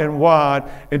far and wide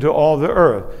into all the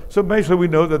earth. So basically we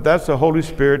know that that's the Holy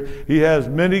Spirit. He has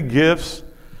many gifts.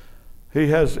 He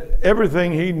has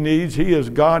everything He needs. He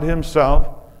is God Himself.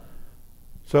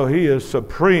 So He is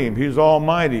supreme. He's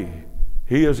almighty.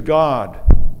 He is God.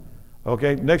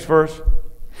 Okay, next verse.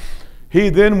 He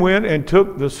then went and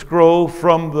took the scroll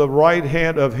from the right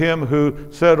hand of Him who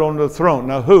sat on the throne.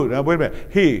 Now who? Now wait a minute.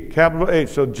 He, capital H.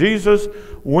 So Jesus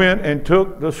went and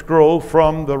took the scroll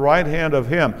from the right hand of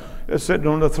Him that's sitting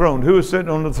on the throne. Who is sitting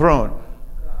on the throne?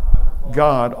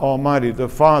 God Almighty, the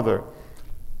Father.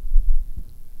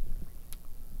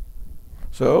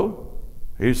 So,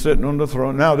 He's sitting on the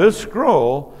throne. Now, this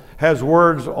scroll has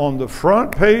words on the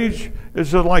front page.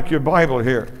 It's just like your Bible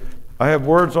here. I have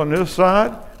words on this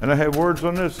side, and I have words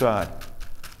on this side.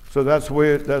 So that's the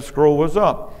way that scroll was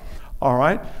up. All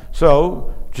right?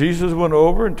 So, Jesus went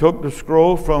over and took the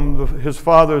scroll from His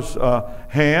Father's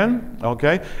hand,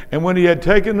 okay? And when He had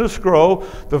taken the scroll,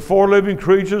 the 4 living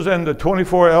creatures and the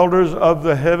 24 elders of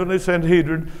the heavenly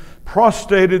Sanhedrin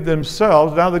prostrated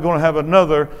themselves. Now they're going to have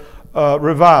another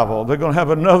revival. They're going to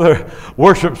have another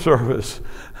worship service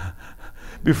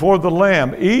before the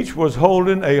Lamb. Each was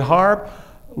holding a harp,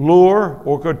 lyre,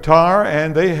 or guitar,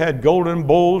 and they had golden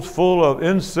bowls full of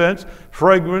incense,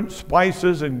 fragrant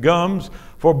spices, and gums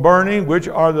for burning, which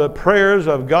are the prayers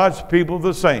of God's people,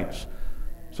 the saints.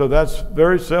 So that's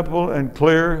very simple and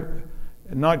clear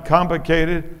and not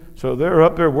complicated. So they're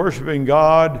up there worshiping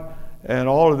God, and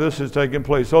all of this is taking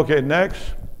place. Okay, next.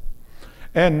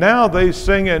 And now they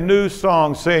sing a new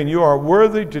song, saying, you are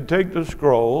worthy to take the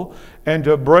scroll and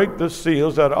to break the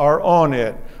seals that are on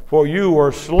it. For you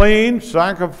were slain,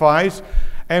 sacrificed,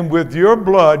 and with your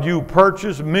blood you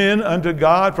purchased men unto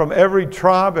God from every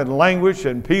tribe and language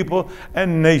and people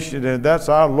and nation. And that's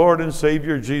our Lord and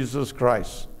Savior, Jesus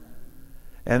Christ.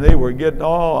 And they were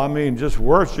getting just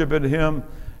worshiping Him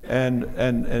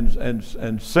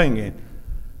and singing.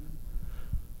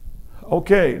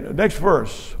 Okay, next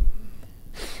verse.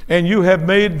 And you have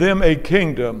made them a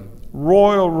kingdom,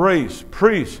 royal race,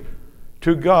 priests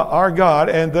to God, our God,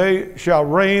 and they shall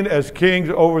reign as kings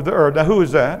over the earth. Now, who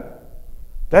is that?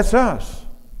 That's us.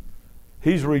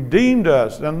 He's redeemed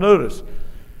us. Now, notice,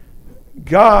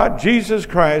 God, Jesus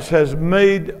Christ, has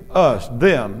made us,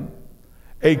 them,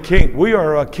 a king. We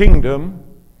are a kingdom,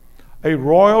 a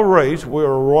royal race. We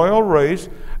are a royal race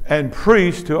and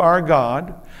priests to our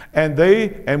God,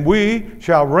 and we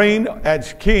shall reign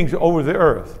as kings over the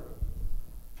earth.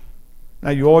 Now,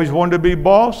 you always wanted to be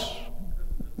boss?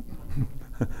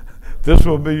 This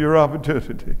will be your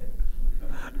opportunity.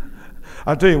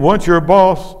 I tell you, once you're a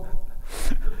boss,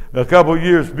 a couple of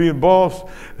years being boss,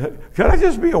 can I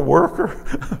just be a worker?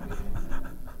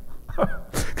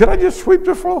 Can I just sweep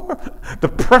the floor? The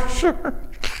pressure.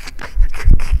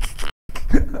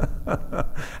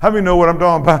 How many know what I'm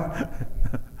talking about?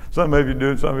 Some of you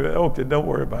do, some of you, okay, don't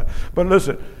worry about it. But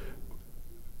listen,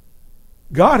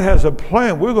 God has a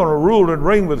plan. We're going to rule and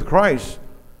reign with Christ,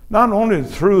 not only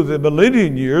through the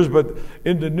millennium years, but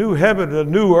in the new heaven and the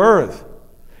new earth,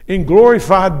 in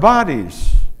glorified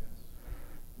bodies.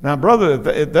 Now, brother,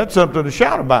 that's something to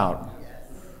shout about.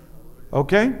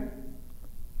 Okay?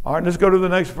 All right, let's go to the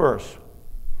next verse.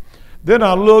 Then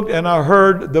I looked and I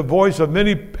heard the voice of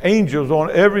many angels on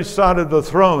every side of the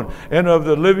throne and of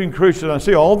the living creatures. I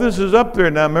see all this is up there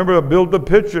now. Remember, I built the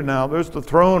picture now. There's the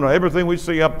throne, everything we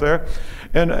see up there.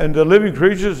 And the living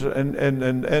creatures and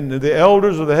the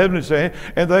elders of the heavenly saying,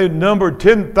 and they numbered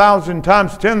 10,000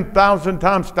 times 10,000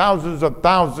 times thousands of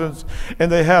thousands.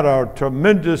 And they had a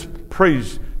tremendous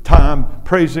praise time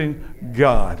praising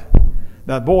God.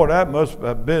 Now, boy, that must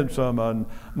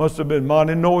have been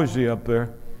mighty noisy up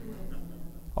there.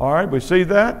 All right, we see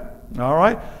that? All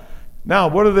right. Now,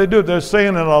 what do? They're saying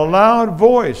in a loud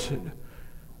voice,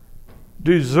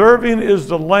 deserving is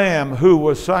the Lamb who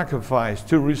was sacrificed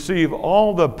to receive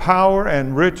all the power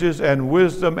and riches and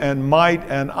wisdom and might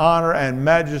and honor and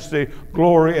majesty,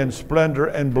 glory and splendor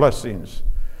and blessings.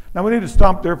 Now, we need to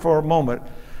stop there for a moment.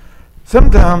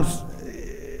 Sometimes,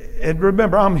 and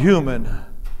remember, I'm human.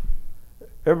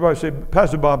 Everybody say,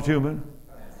 Pastor Bob's human.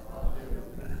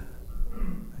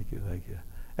 Thank you.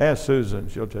 Ask Susan,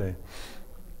 she'll tell you.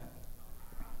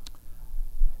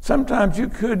 Sometimes you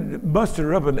could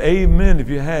muster up an amen if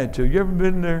you had to. You ever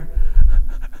been there?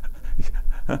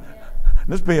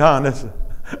 Let's be honest.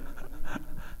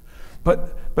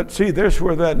 But see, there's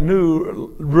where that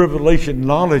new revelation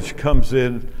knowledge comes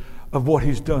in of what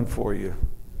he's done for you.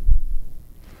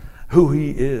 Who he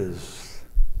is.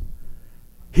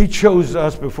 He chose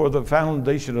us before the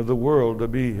foundation of the world to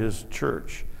be his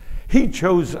church. He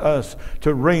chose us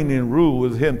to reign and rule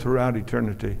with him throughout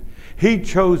eternity. He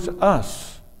chose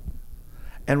us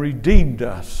and redeemed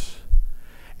us.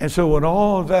 And so when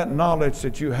all of that knowledge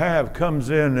that you have comes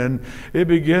in and it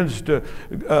begins to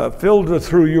filter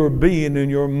through your being and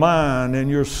your mind and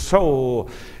your soul,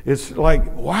 it's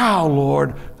like, wow,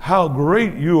 Lord, how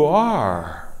great you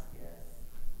are.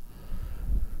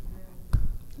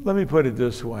 Let me put it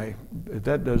this way, if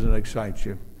that doesn't excite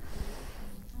you.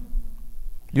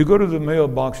 You go to the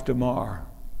mailbox tomorrow,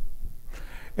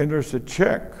 and there's a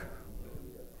check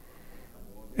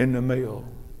in the mail.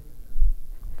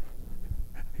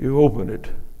 You open it.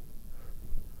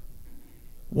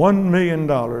 $1 million.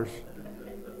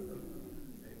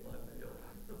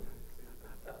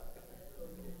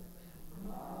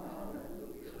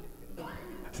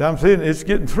 See, I'm saying it's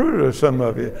getting through to some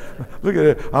of you. Look at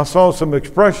it. I saw some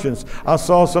expressions. I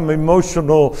saw some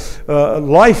emotional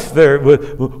life there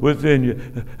within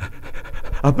you.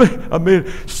 I mean,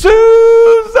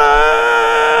 Susan!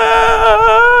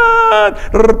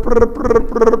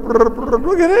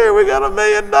 Look at here. We got $1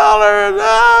 million.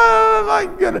 Oh, my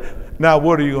goodness. Now,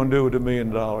 what are you going to do with $1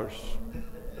 million?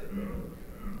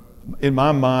 In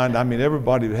my mind, I mean,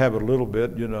 everybody would have a little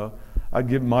bit, you know. I'd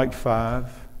give Mike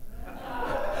 5.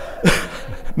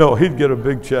 No, he'd get a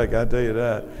big check, I tell you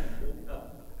that.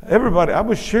 Everybody, I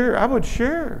would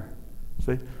share.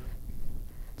 See?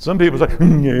 Some people say,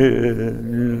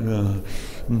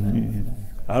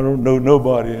 I don't know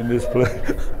nobody in this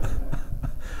place.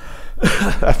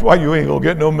 That's why you ain't gonna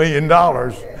get no $1 million.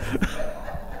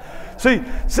 See,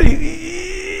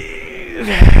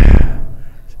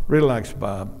 relax,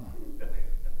 Bob.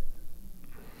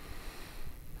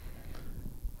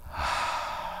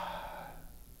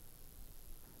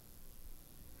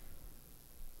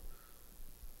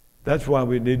 That's why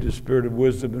we need the spirit of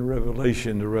wisdom and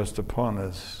revelation to rest upon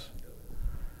us.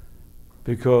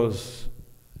 Because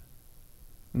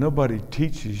nobody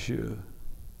teaches you.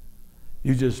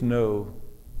 You just know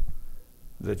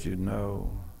that you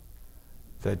know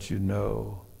that you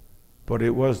know. But it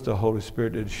was the Holy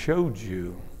Spirit that showed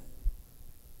you.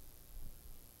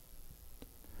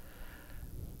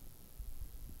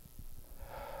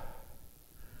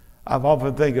 I've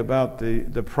often think about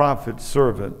the prophet's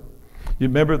servant. You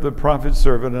remember the prophet's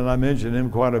servant, and I mentioned him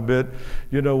quite a bit.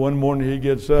 You know, one morning he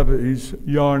gets up, he's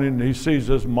yarning, and he sees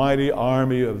this mighty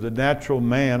army of the natural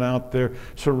man out there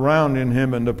surrounding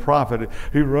him and the prophet.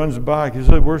 He runs back, he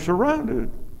said, we're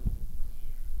surrounded.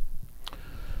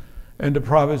 And the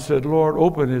prophet said, Lord,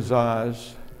 open his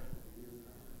eyes.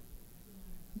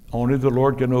 Only the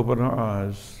Lord can open our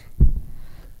eyes.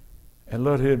 And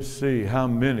let him see how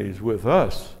many's with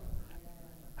us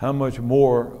how much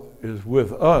more is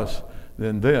with us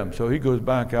than them? So he goes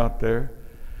back out there,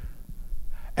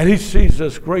 and he sees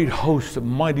this great host of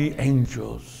mighty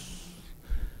angels.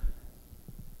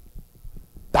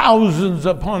 Thousands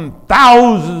upon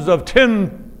thousands of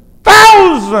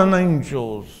 10,000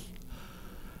 angels.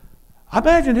 I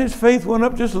imagine his faith went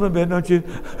up just a little bit, don't you?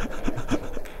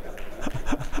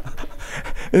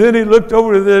 And then he looked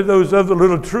over to those other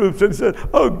little troops and said,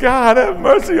 "Oh God, have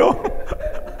mercy on them."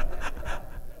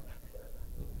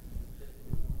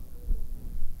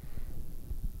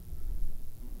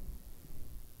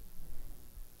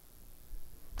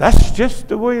 That's just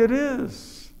the way it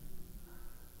is.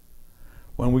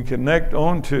 When we connect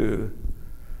onto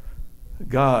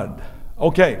God.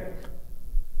 Okay,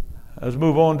 let's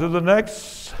move on to the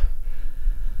next.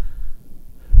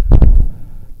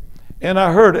 And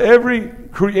I heard every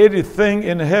created thing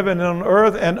in heaven and on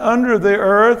earth and under the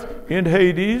earth in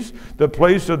Hades, the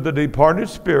place of the departed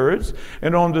spirits,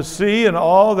 and on the sea and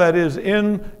all that is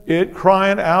in it,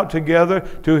 crying out together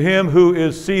to him who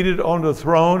is seated on the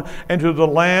throne and to the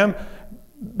Lamb,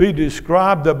 be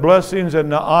described the blessings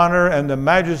and the honor and the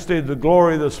majesty, the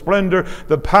glory, the splendor,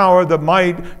 the power, the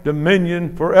might,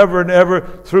 dominion, forever and ever,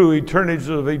 through eternities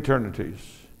of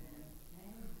eternities.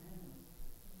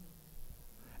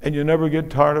 And you never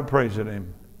get tired of praising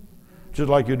him. Just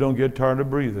like you don't get tired of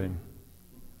breathing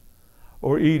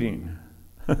or eating.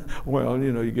 Well,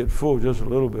 you get full just a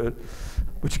little bit.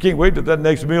 But you can't wait till that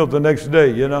next meal the next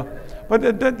day,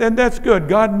 But and that's good.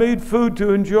 God made food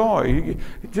to enjoy.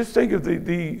 Just think of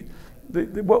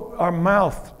what our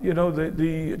mouth,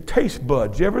 the taste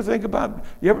buds. You ever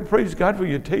praise God for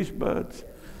your taste buds?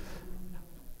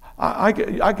 I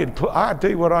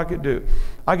tell you what I could do.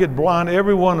 I could blind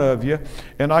every one of you,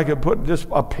 and I could put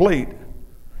a plate.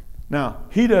 Now,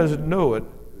 he doesn't know it,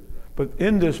 but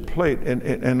in this plate,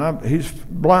 and he's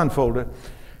blindfolded,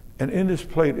 and in this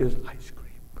plate is ice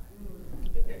cream.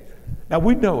 Now,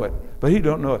 we know it, but he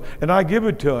don't know it. And I give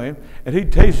it to him, and he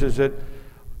tastes it.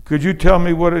 Could you tell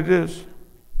me what it is?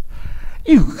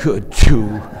 You could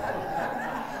too.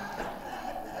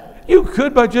 You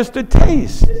could by just a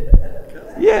taste.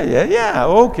 Yeah.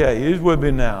 Okay, he's with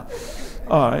me now.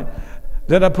 All right.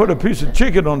 Then I put a piece of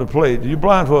chicken on the plate. You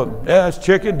blindfold. Yeah, that's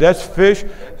chicken. That's fish.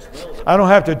 I don't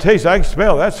have to taste. I can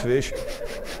smell. That's fish.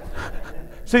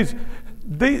 See,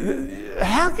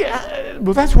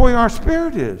 well, that's where our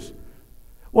spirit is.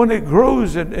 When it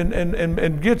grows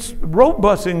and gets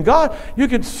robust in God, you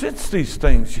can sense these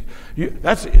things.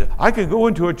 I can go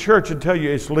into a church and tell you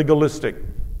it's legalistic.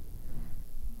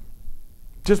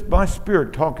 Just my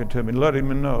spirit talking to me, letting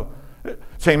me know.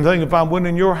 Same thing if I went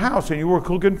in your house and you were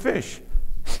cooking fish.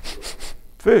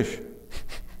 Fish.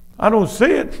 I don't see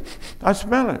it. I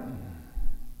smell it.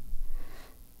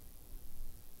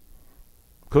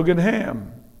 Cooking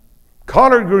ham.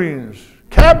 Collard greens.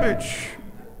 Cabbage.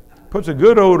 Puts a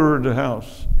good odor in the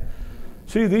house.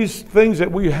 See, these things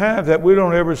that we have that we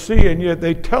don't ever see, and yet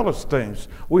they tell us things.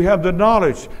 We have the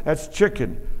knowledge. That's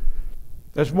chicken.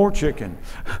 That's more chicken.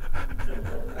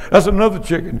 That's another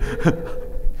chicken.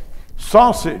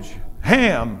 Sausage,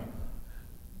 ham,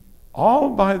 all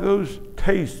by those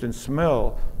taste and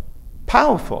smell.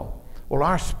 Powerful. Well,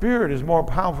 our spirit is more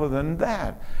powerful than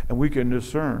that, and we can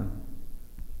discern.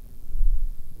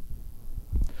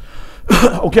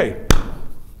 Okay.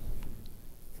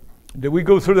 Did we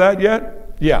go through that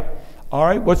yet? Yeah. All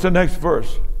right, what's the next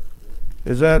verse?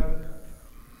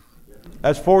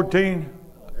 That's 14?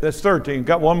 That's 13.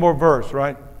 Got one more verse,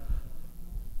 right?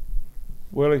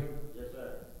 Willie? Yes,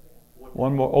 sir.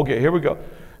 One more. Okay, here we go.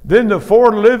 Then the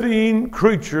four living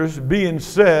creatures being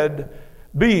said,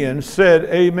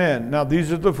 Amen. Now,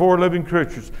 these are the four living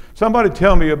creatures. Somebody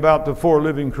tell me about the four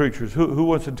living creatures. Who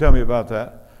wants to tell me about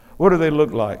that? What do they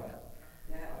look like?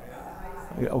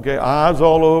 Okay, eyes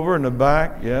all over in the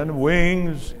back, and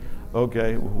wings.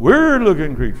 Okay,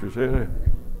 weird-looking creatures.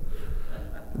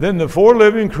 Then the four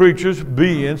living creatures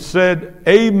being said,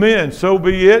 Amen, so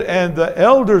be it. And the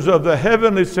elders of the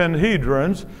heavenly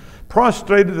Sanhedrins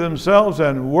prostrated themselves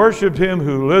and worshiped him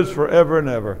who lives forever and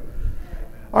ever.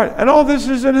 All right, and all this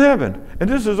is in heaven. And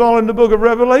this is all in the book of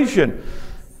Revelation.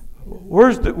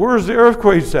 Where's the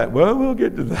earthquakes at? Well, we'll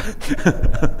get to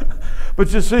that.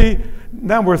 But you see,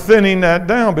 now we're thinning that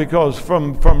down, because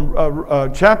from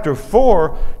chapter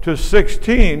 4 to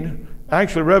 16,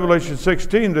 actually, Revelation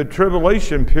 16, the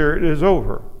tribulation period is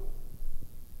over.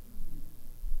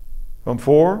 From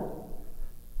 4.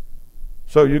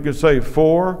 So you could say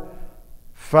 4,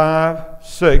 5,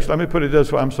 6. Let me put it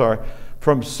this way. I'm sorry.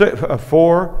 From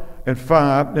 4 and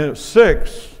 5, then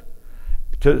 6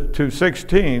 to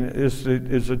 16 is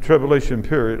the tribulation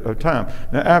period of time.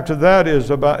 Now after that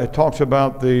it talks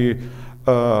about the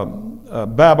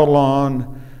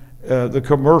Babylon, the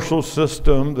commercial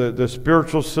system, the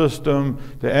spiritual system,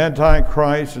 the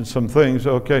Antichrist, and some things.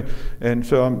 Okay, and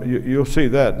so you'll see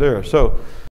that there. So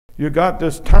you got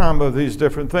this time of these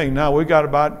different things. Now we got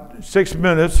about 6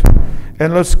 minutes,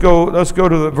 and let's go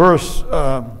to the verse.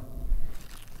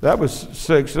 That was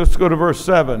 6. Let's go to verse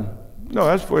 7. No,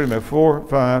 that's, wait a minute, 4,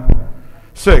 5,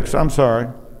 6. I'm sorry.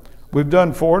 We've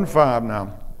done 4 and 5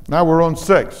 now. Now we're on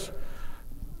 6.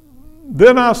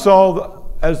 Then I saw,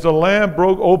 as the Lamb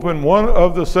broke open one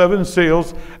of the 7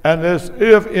 seals, and as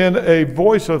if in a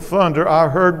voice of thunder, I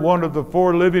heard one of the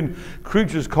 4 living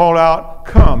creatures call out,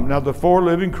 "Come." Now the 4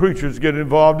 living creatures get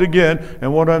involved again,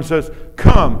 and one of them says,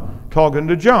 "Come," talking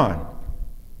to John.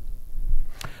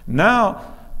 Now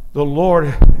the Lord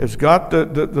has got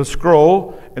the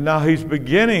scroll, and now he's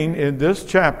beginning in this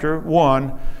chapter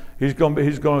 1. He's going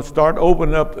to start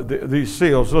opening up these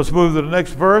seals. Let's move to the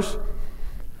next verse.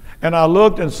 And I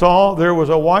looked and saw there was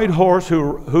a white horse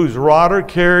whose rider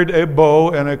carried a bow,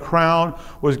 and a crown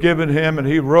was given him, and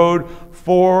he rode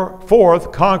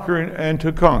forth conquering and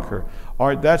to conquer. All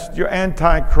right, that's your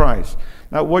Antichrist.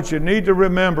 Now what you need to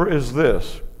remember is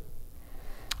this.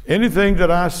 Anything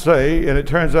that I say, and it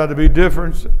turns out to be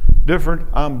different,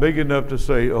 I'm big enough to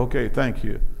say, okay, thank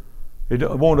you. It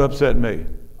won't upset me.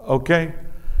 Okay?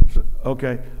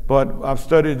 Okay. But I've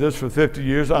studied this for 50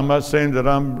 years. I'm not saying that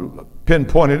I'm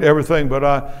pinpointing everything,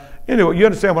 but anyway, you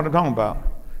understand what I'm talking about.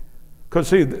 Because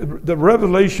see, the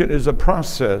revelation is a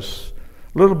process,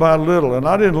 little by little. And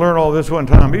I didn't learn all this one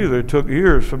time either. It took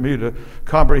years for me to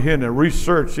comprehend and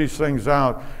research these things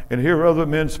out and hear other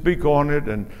men speak on it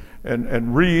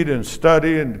and read and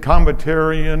study and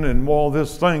commentarian and all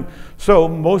this thing. So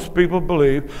most people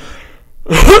believe,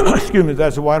 excuse me,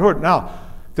 that's a white horse. Now,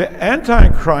 the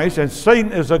Antichrist and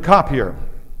Satan is a copier.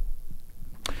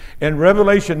 In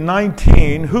Revelation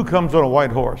 19, who comes on a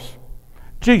white horse?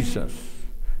 Jesus.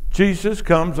 Jesus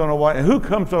comes on a white, and who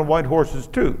comes on white horses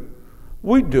too?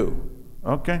 We do.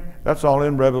 Okay? That's all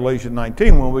in Revelation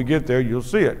 19. When we get there, you'll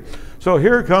see it. So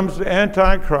here comes the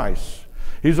Antichrist.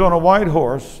 He's on a white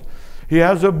horse. He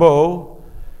has a bow.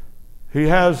 He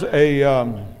has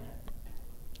a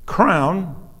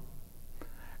crown.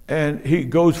 And he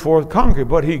goes forth conquering.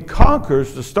 But he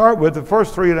conquers, to start with, the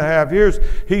first 3.5 years,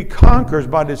 he conquers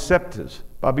by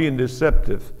being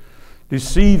deceptive,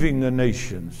 deceiving the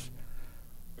nations.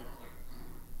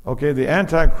 Okay, the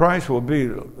Antichrist will be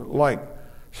like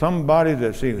somebody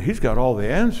that's, he's got all the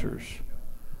answers.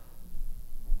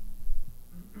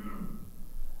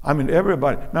 I mean,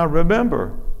 everybody. Now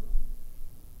remember,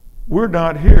 we're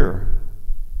not here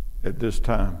at this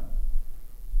time.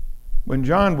 When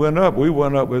John went up, we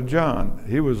went up with John.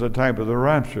 He was a type of the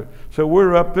rapture. So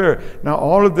we're up there. Now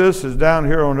all of this is down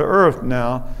here on the earth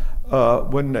now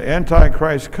when the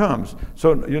Antichrist comes.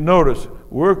 So you notice,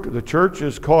 the church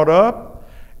is caught up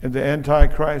and the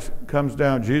Antichrist comes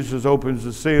down. Jesus opens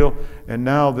the seal, and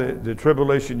now the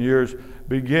tribulation years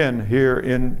begin here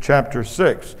in chapter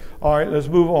 6. All right, let's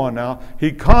move on now.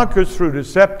 He conquers through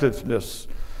deceptiveness.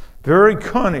 Very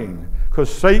cunning,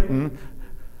 because Satan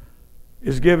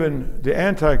is given the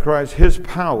Antichrist his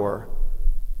power.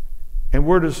 And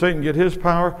where does Satan get his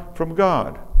power? From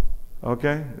God.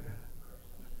 Okay?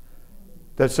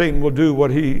 That Satan will do what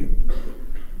he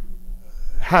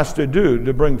has to do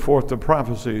to bring forth the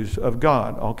prophecies of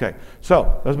God. Okay.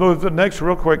 So let's move to the next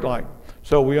real quick like.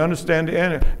 So we understand the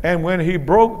end. And when he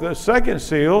broke the second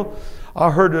seal, I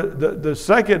heard the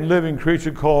second living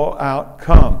creature call out,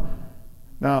 "Come."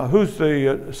 Now, who's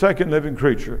the second living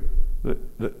creature?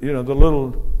 The little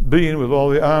being with all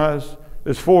the eyes.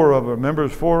 There's 4 of them. Remember,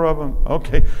 there's 4 of them?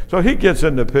 Okay. So he gets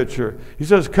in the picture. He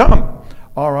says, "Come."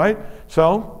 All right.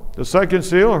 So the second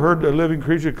seal, I heard the living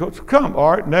creature call, "Come."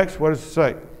 All right. Next, what does it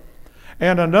say?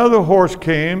 And another horse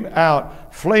came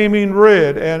out, flaming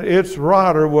red, and its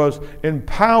rider was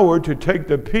empowered to take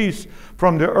the peace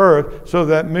from the earth, so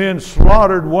that men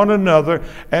slaughtered one another,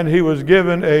 and he was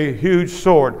given a huge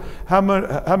sword. How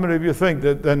many of you think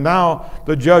that now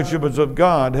the judgments of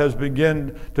God has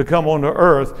begun to come on the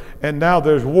earth, and now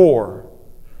there's war?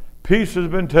 Peace has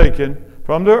been taken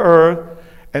from the earth,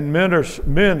 and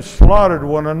men slaughtered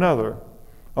one another.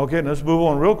 Okay, let's move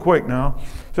on real quick now.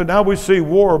 So now we see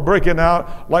war breaking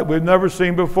out like we've never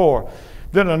seen before.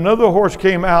 Then another horse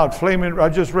came out, flaming. I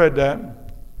just read that.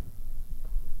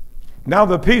 Now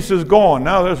the peace is gone.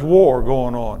 Now there's war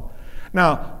going on.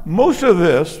 Now, most of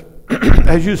this,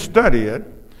 as you study it,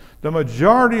 the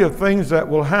majority of things that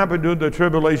will happen during the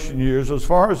tribulation years, as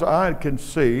far as I can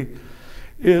see,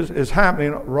 is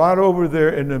happening right over there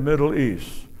in the Middle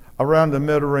East, around the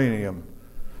Mediterranean.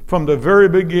 From the very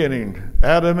beginning,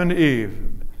 Adam and Eve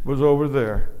was over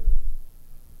there.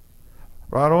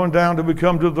 Right on down till we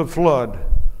come to the flood.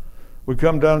 We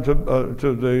come down to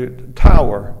the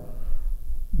tower,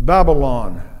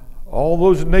 Babylon, all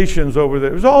those nations over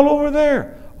there. It was all over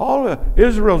there. All of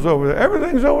Israel's over there.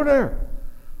 Everything's over there.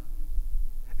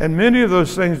 And many of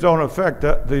those things don't affect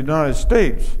the United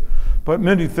States, but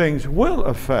many things will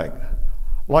affect,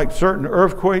 like certain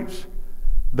earthquakes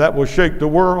that will shake the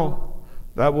world.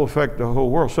 That will affect the whole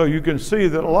world. So you can see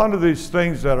that a lot of these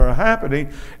things that are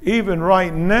happening, even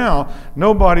right now,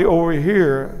 nobody over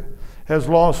here has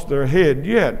lost their head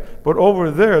yet. But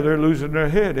over there, they're losing their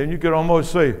head. And you could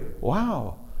almost say,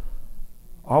 wow,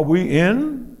 are we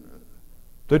in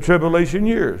the tribulation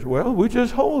years? Well, we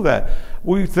just hold that.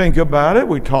 We think about it.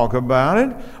 We talk about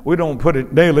it. We don't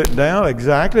nail it down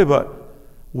exactly, but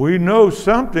we know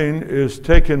something is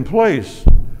taking place.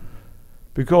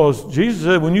 Because Jesus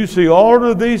said, when you see all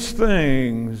of these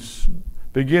things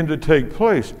begin to take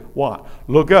place, what?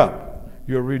 Look up.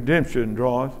 Your redemption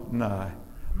draweth nigh.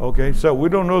 Okay, so we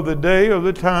don't know the day or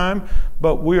the time,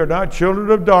 but we are not children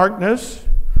of darkness.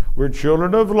 We're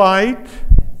children of light.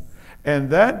 And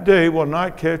that day will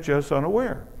not catch us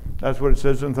unaware. That's what it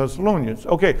says in Thessalonians.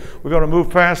 Okay, we're going to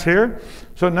move fast here.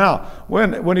 So now,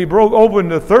 when he broke open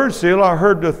the third seal, I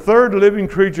heard the third living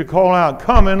creature call out,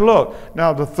 come and look.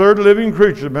 Now, the third living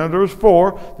creature, remember there was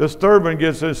four. This third one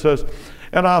gets it, says,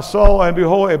 and I saw, and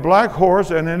behold, a black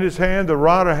horse, and in his hand the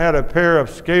rider had a pair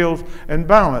of scales and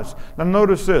balance. Now,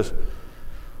 notice this.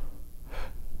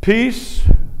 Peace,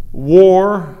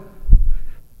 war,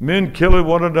 men killing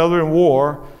one another in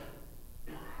war,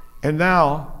 and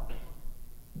now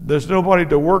there's nobody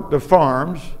to work the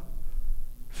farms,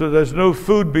 so there's no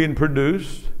food being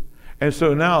produced, and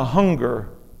so now hunger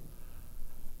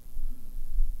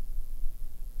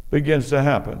begins to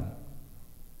happen.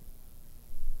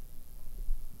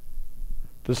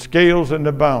 The scales and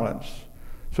the balance.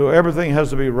 So everything has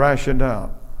to be rationed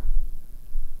out.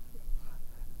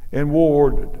 In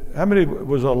World War, how many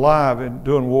was alive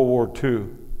during World War II?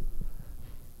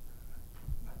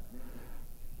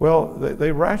 Well,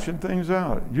 they rationed things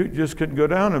out. You just couldn't go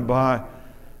down and buy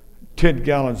 10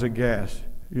 gallons of gas.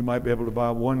 You might be able to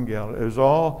buy 1 gallon. It was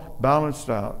all balanced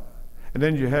out. And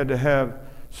then you had to have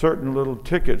certain little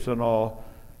tickets and all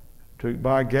to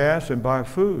buy gas and buy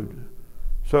food.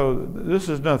 So this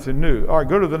is nothing new. All right,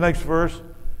 go to the next verse.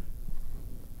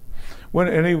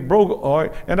 And he broke, all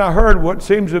right, and I heard what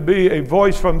seems to be a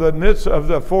voice from the midst of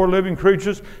the four living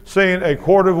creatures saying, a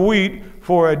quart of wheat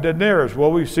for a denarius. Well,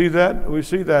 we see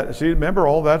that. See, remember,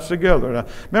 all that's together. Now,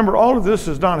 remember, all of this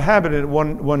is not happening at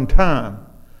one time.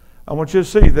 I want you to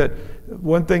see that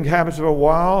one thing happens for a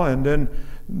while, and then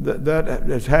that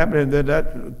is happening, and then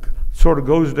that sort of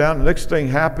goes down. The next thing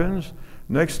happens.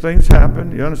 Next things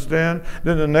happen. You understand?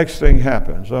 Then the next thing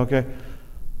happens. Okay.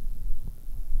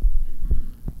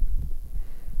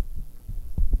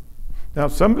 Now,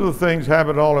 some of the things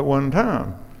happen all at one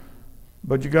time,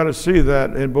 but you got to see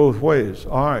that in both ways.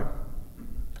 All right.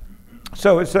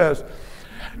 So it says,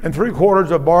 and 3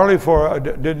 quarters of barley for a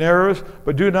denarius,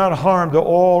 but do not harm the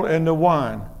oil and the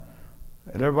wine.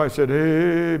 And everybody said,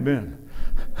 amen.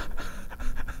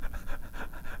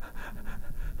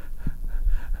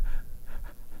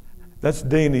 That's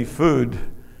dainty food.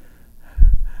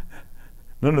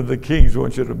 None of the kings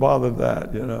want you to bother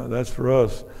that, that's for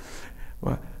us.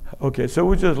 Well, okay, so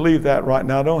we'll just leave that right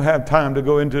now. I don't have time to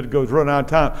go into it. It goes run out of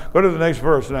time. Go to the next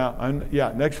verse now.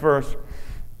 Next verse.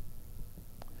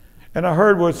 And I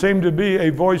heard what seemed to be a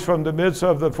voice from the midst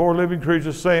of the four living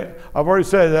creatures saying, I've already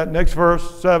said that. Next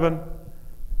verse, 7.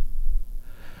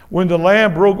 When the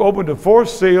Lamb broke open the fourth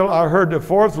seal, I heard the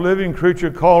fourth living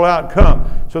creature call out, come.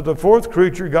 So the fourth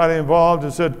creature got involved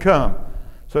and said, come.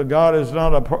 So God is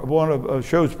not one of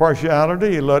shows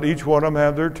partiality. He let each one of them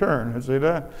have their turn. You see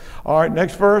that? All right,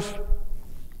 next verse.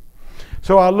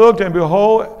 So I looked, and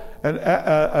behold, an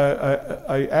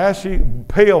ashy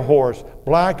pale horse,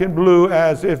 black and blue,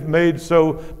 as if made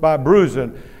so by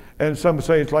bruising. And some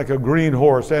say it's like a green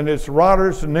horse. And its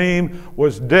rider's name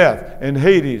was Death, and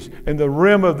Hades, and the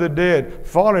realm of the dead,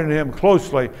 following him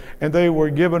closely. And they were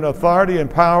given authority and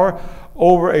power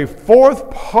over a fourth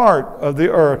part of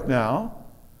the earth now,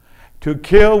 to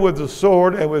kill with the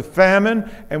sword, and with famine,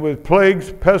 and with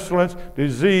plagues, pestilence,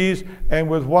 disease, and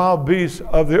with wild beasts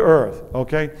of the earth.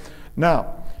 Okay?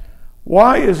 Now,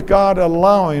 why is God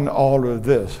allowing all of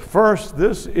this? First,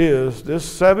 this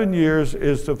 7 years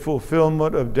is the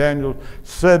fulfillment of Daniel's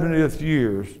 70th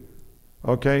years.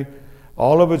 Okay?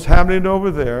 All of it's happening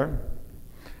over there.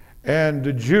 And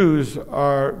the Jews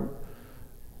are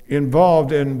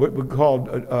involved in what we call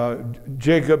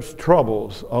Jacob's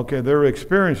troubles. Okay, they're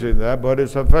experiencing that, but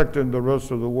it's affecting the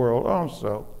rest of the world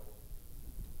also.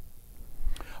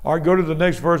 All right, go to the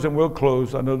next verse and we'll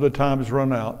close. I know the time has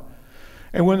run out.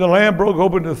 And when the Lamb broke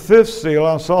open the fifth seal,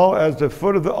 I saw at the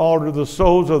foot of the altar the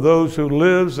souls of those who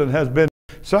lives and has been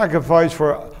sacrificed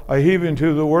for a heaving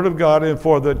to the word of God and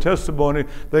for the testimony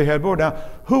they had borne. Now,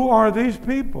 who are these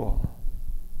people?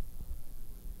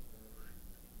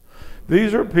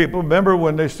 These are people, remember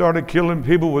when they started killing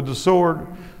people with the sword?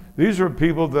 These are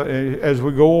people that, as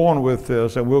we go on with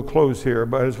this, and we'll close here,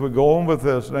 but as we go on with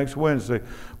this next Wednesday,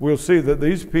 we'll see that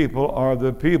these people are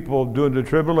the people during the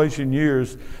tribulation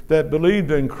years that believed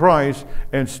in Christ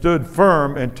and stood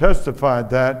firm and testified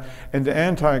that, and the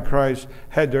Antichrist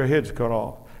had their heads cut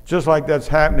off. Just like that's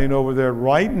happening over there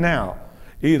right now.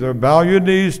 Either bow your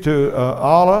knees to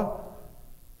Allah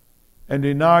and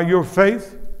deny your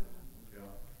faith,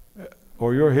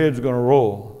 or your head's going to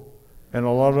roll. And a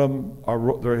lot of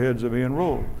them, their heads are being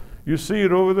rolled. You see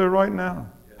it over there right now,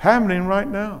 happening right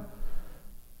now.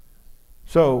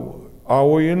 So, are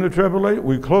we in the tribulation?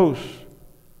 We close.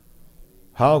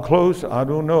 How close? I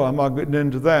don't know. I'm not getting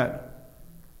into that.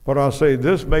 But I'll say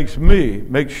this makes me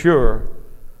make sure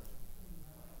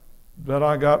that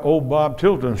I got old Bob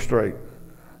Tilton straight.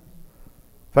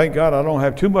 Thank God I don't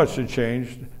have too much to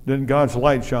change. Then God's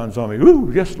light shines on me.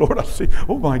 Ooh, yes, Lord, I see.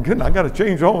 Oh, my goodness, I got to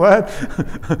change all that.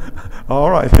 All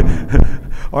right.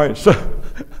 All right,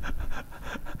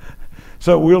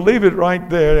 so we'll leave it right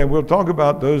there, and we'll talk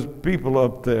about those people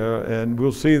up there, and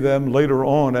we'll see them later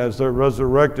on as they're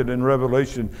resurrected in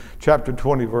Revelation chapter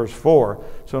 20, verse 4.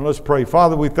 So let's pray.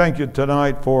 Father, we thank you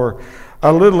tonight for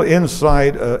a little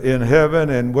insight in heaven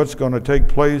and what's going to take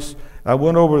place. I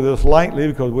went over this lightly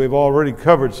because we've already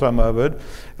covered some of it.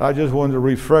 I just wanted to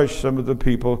refresh some of the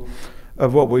people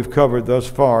of what we've covered thus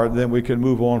far, and then we can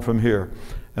move on from here.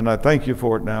 And I thank you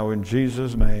for it now in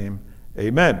Jesus' name.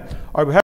 Amen. All right,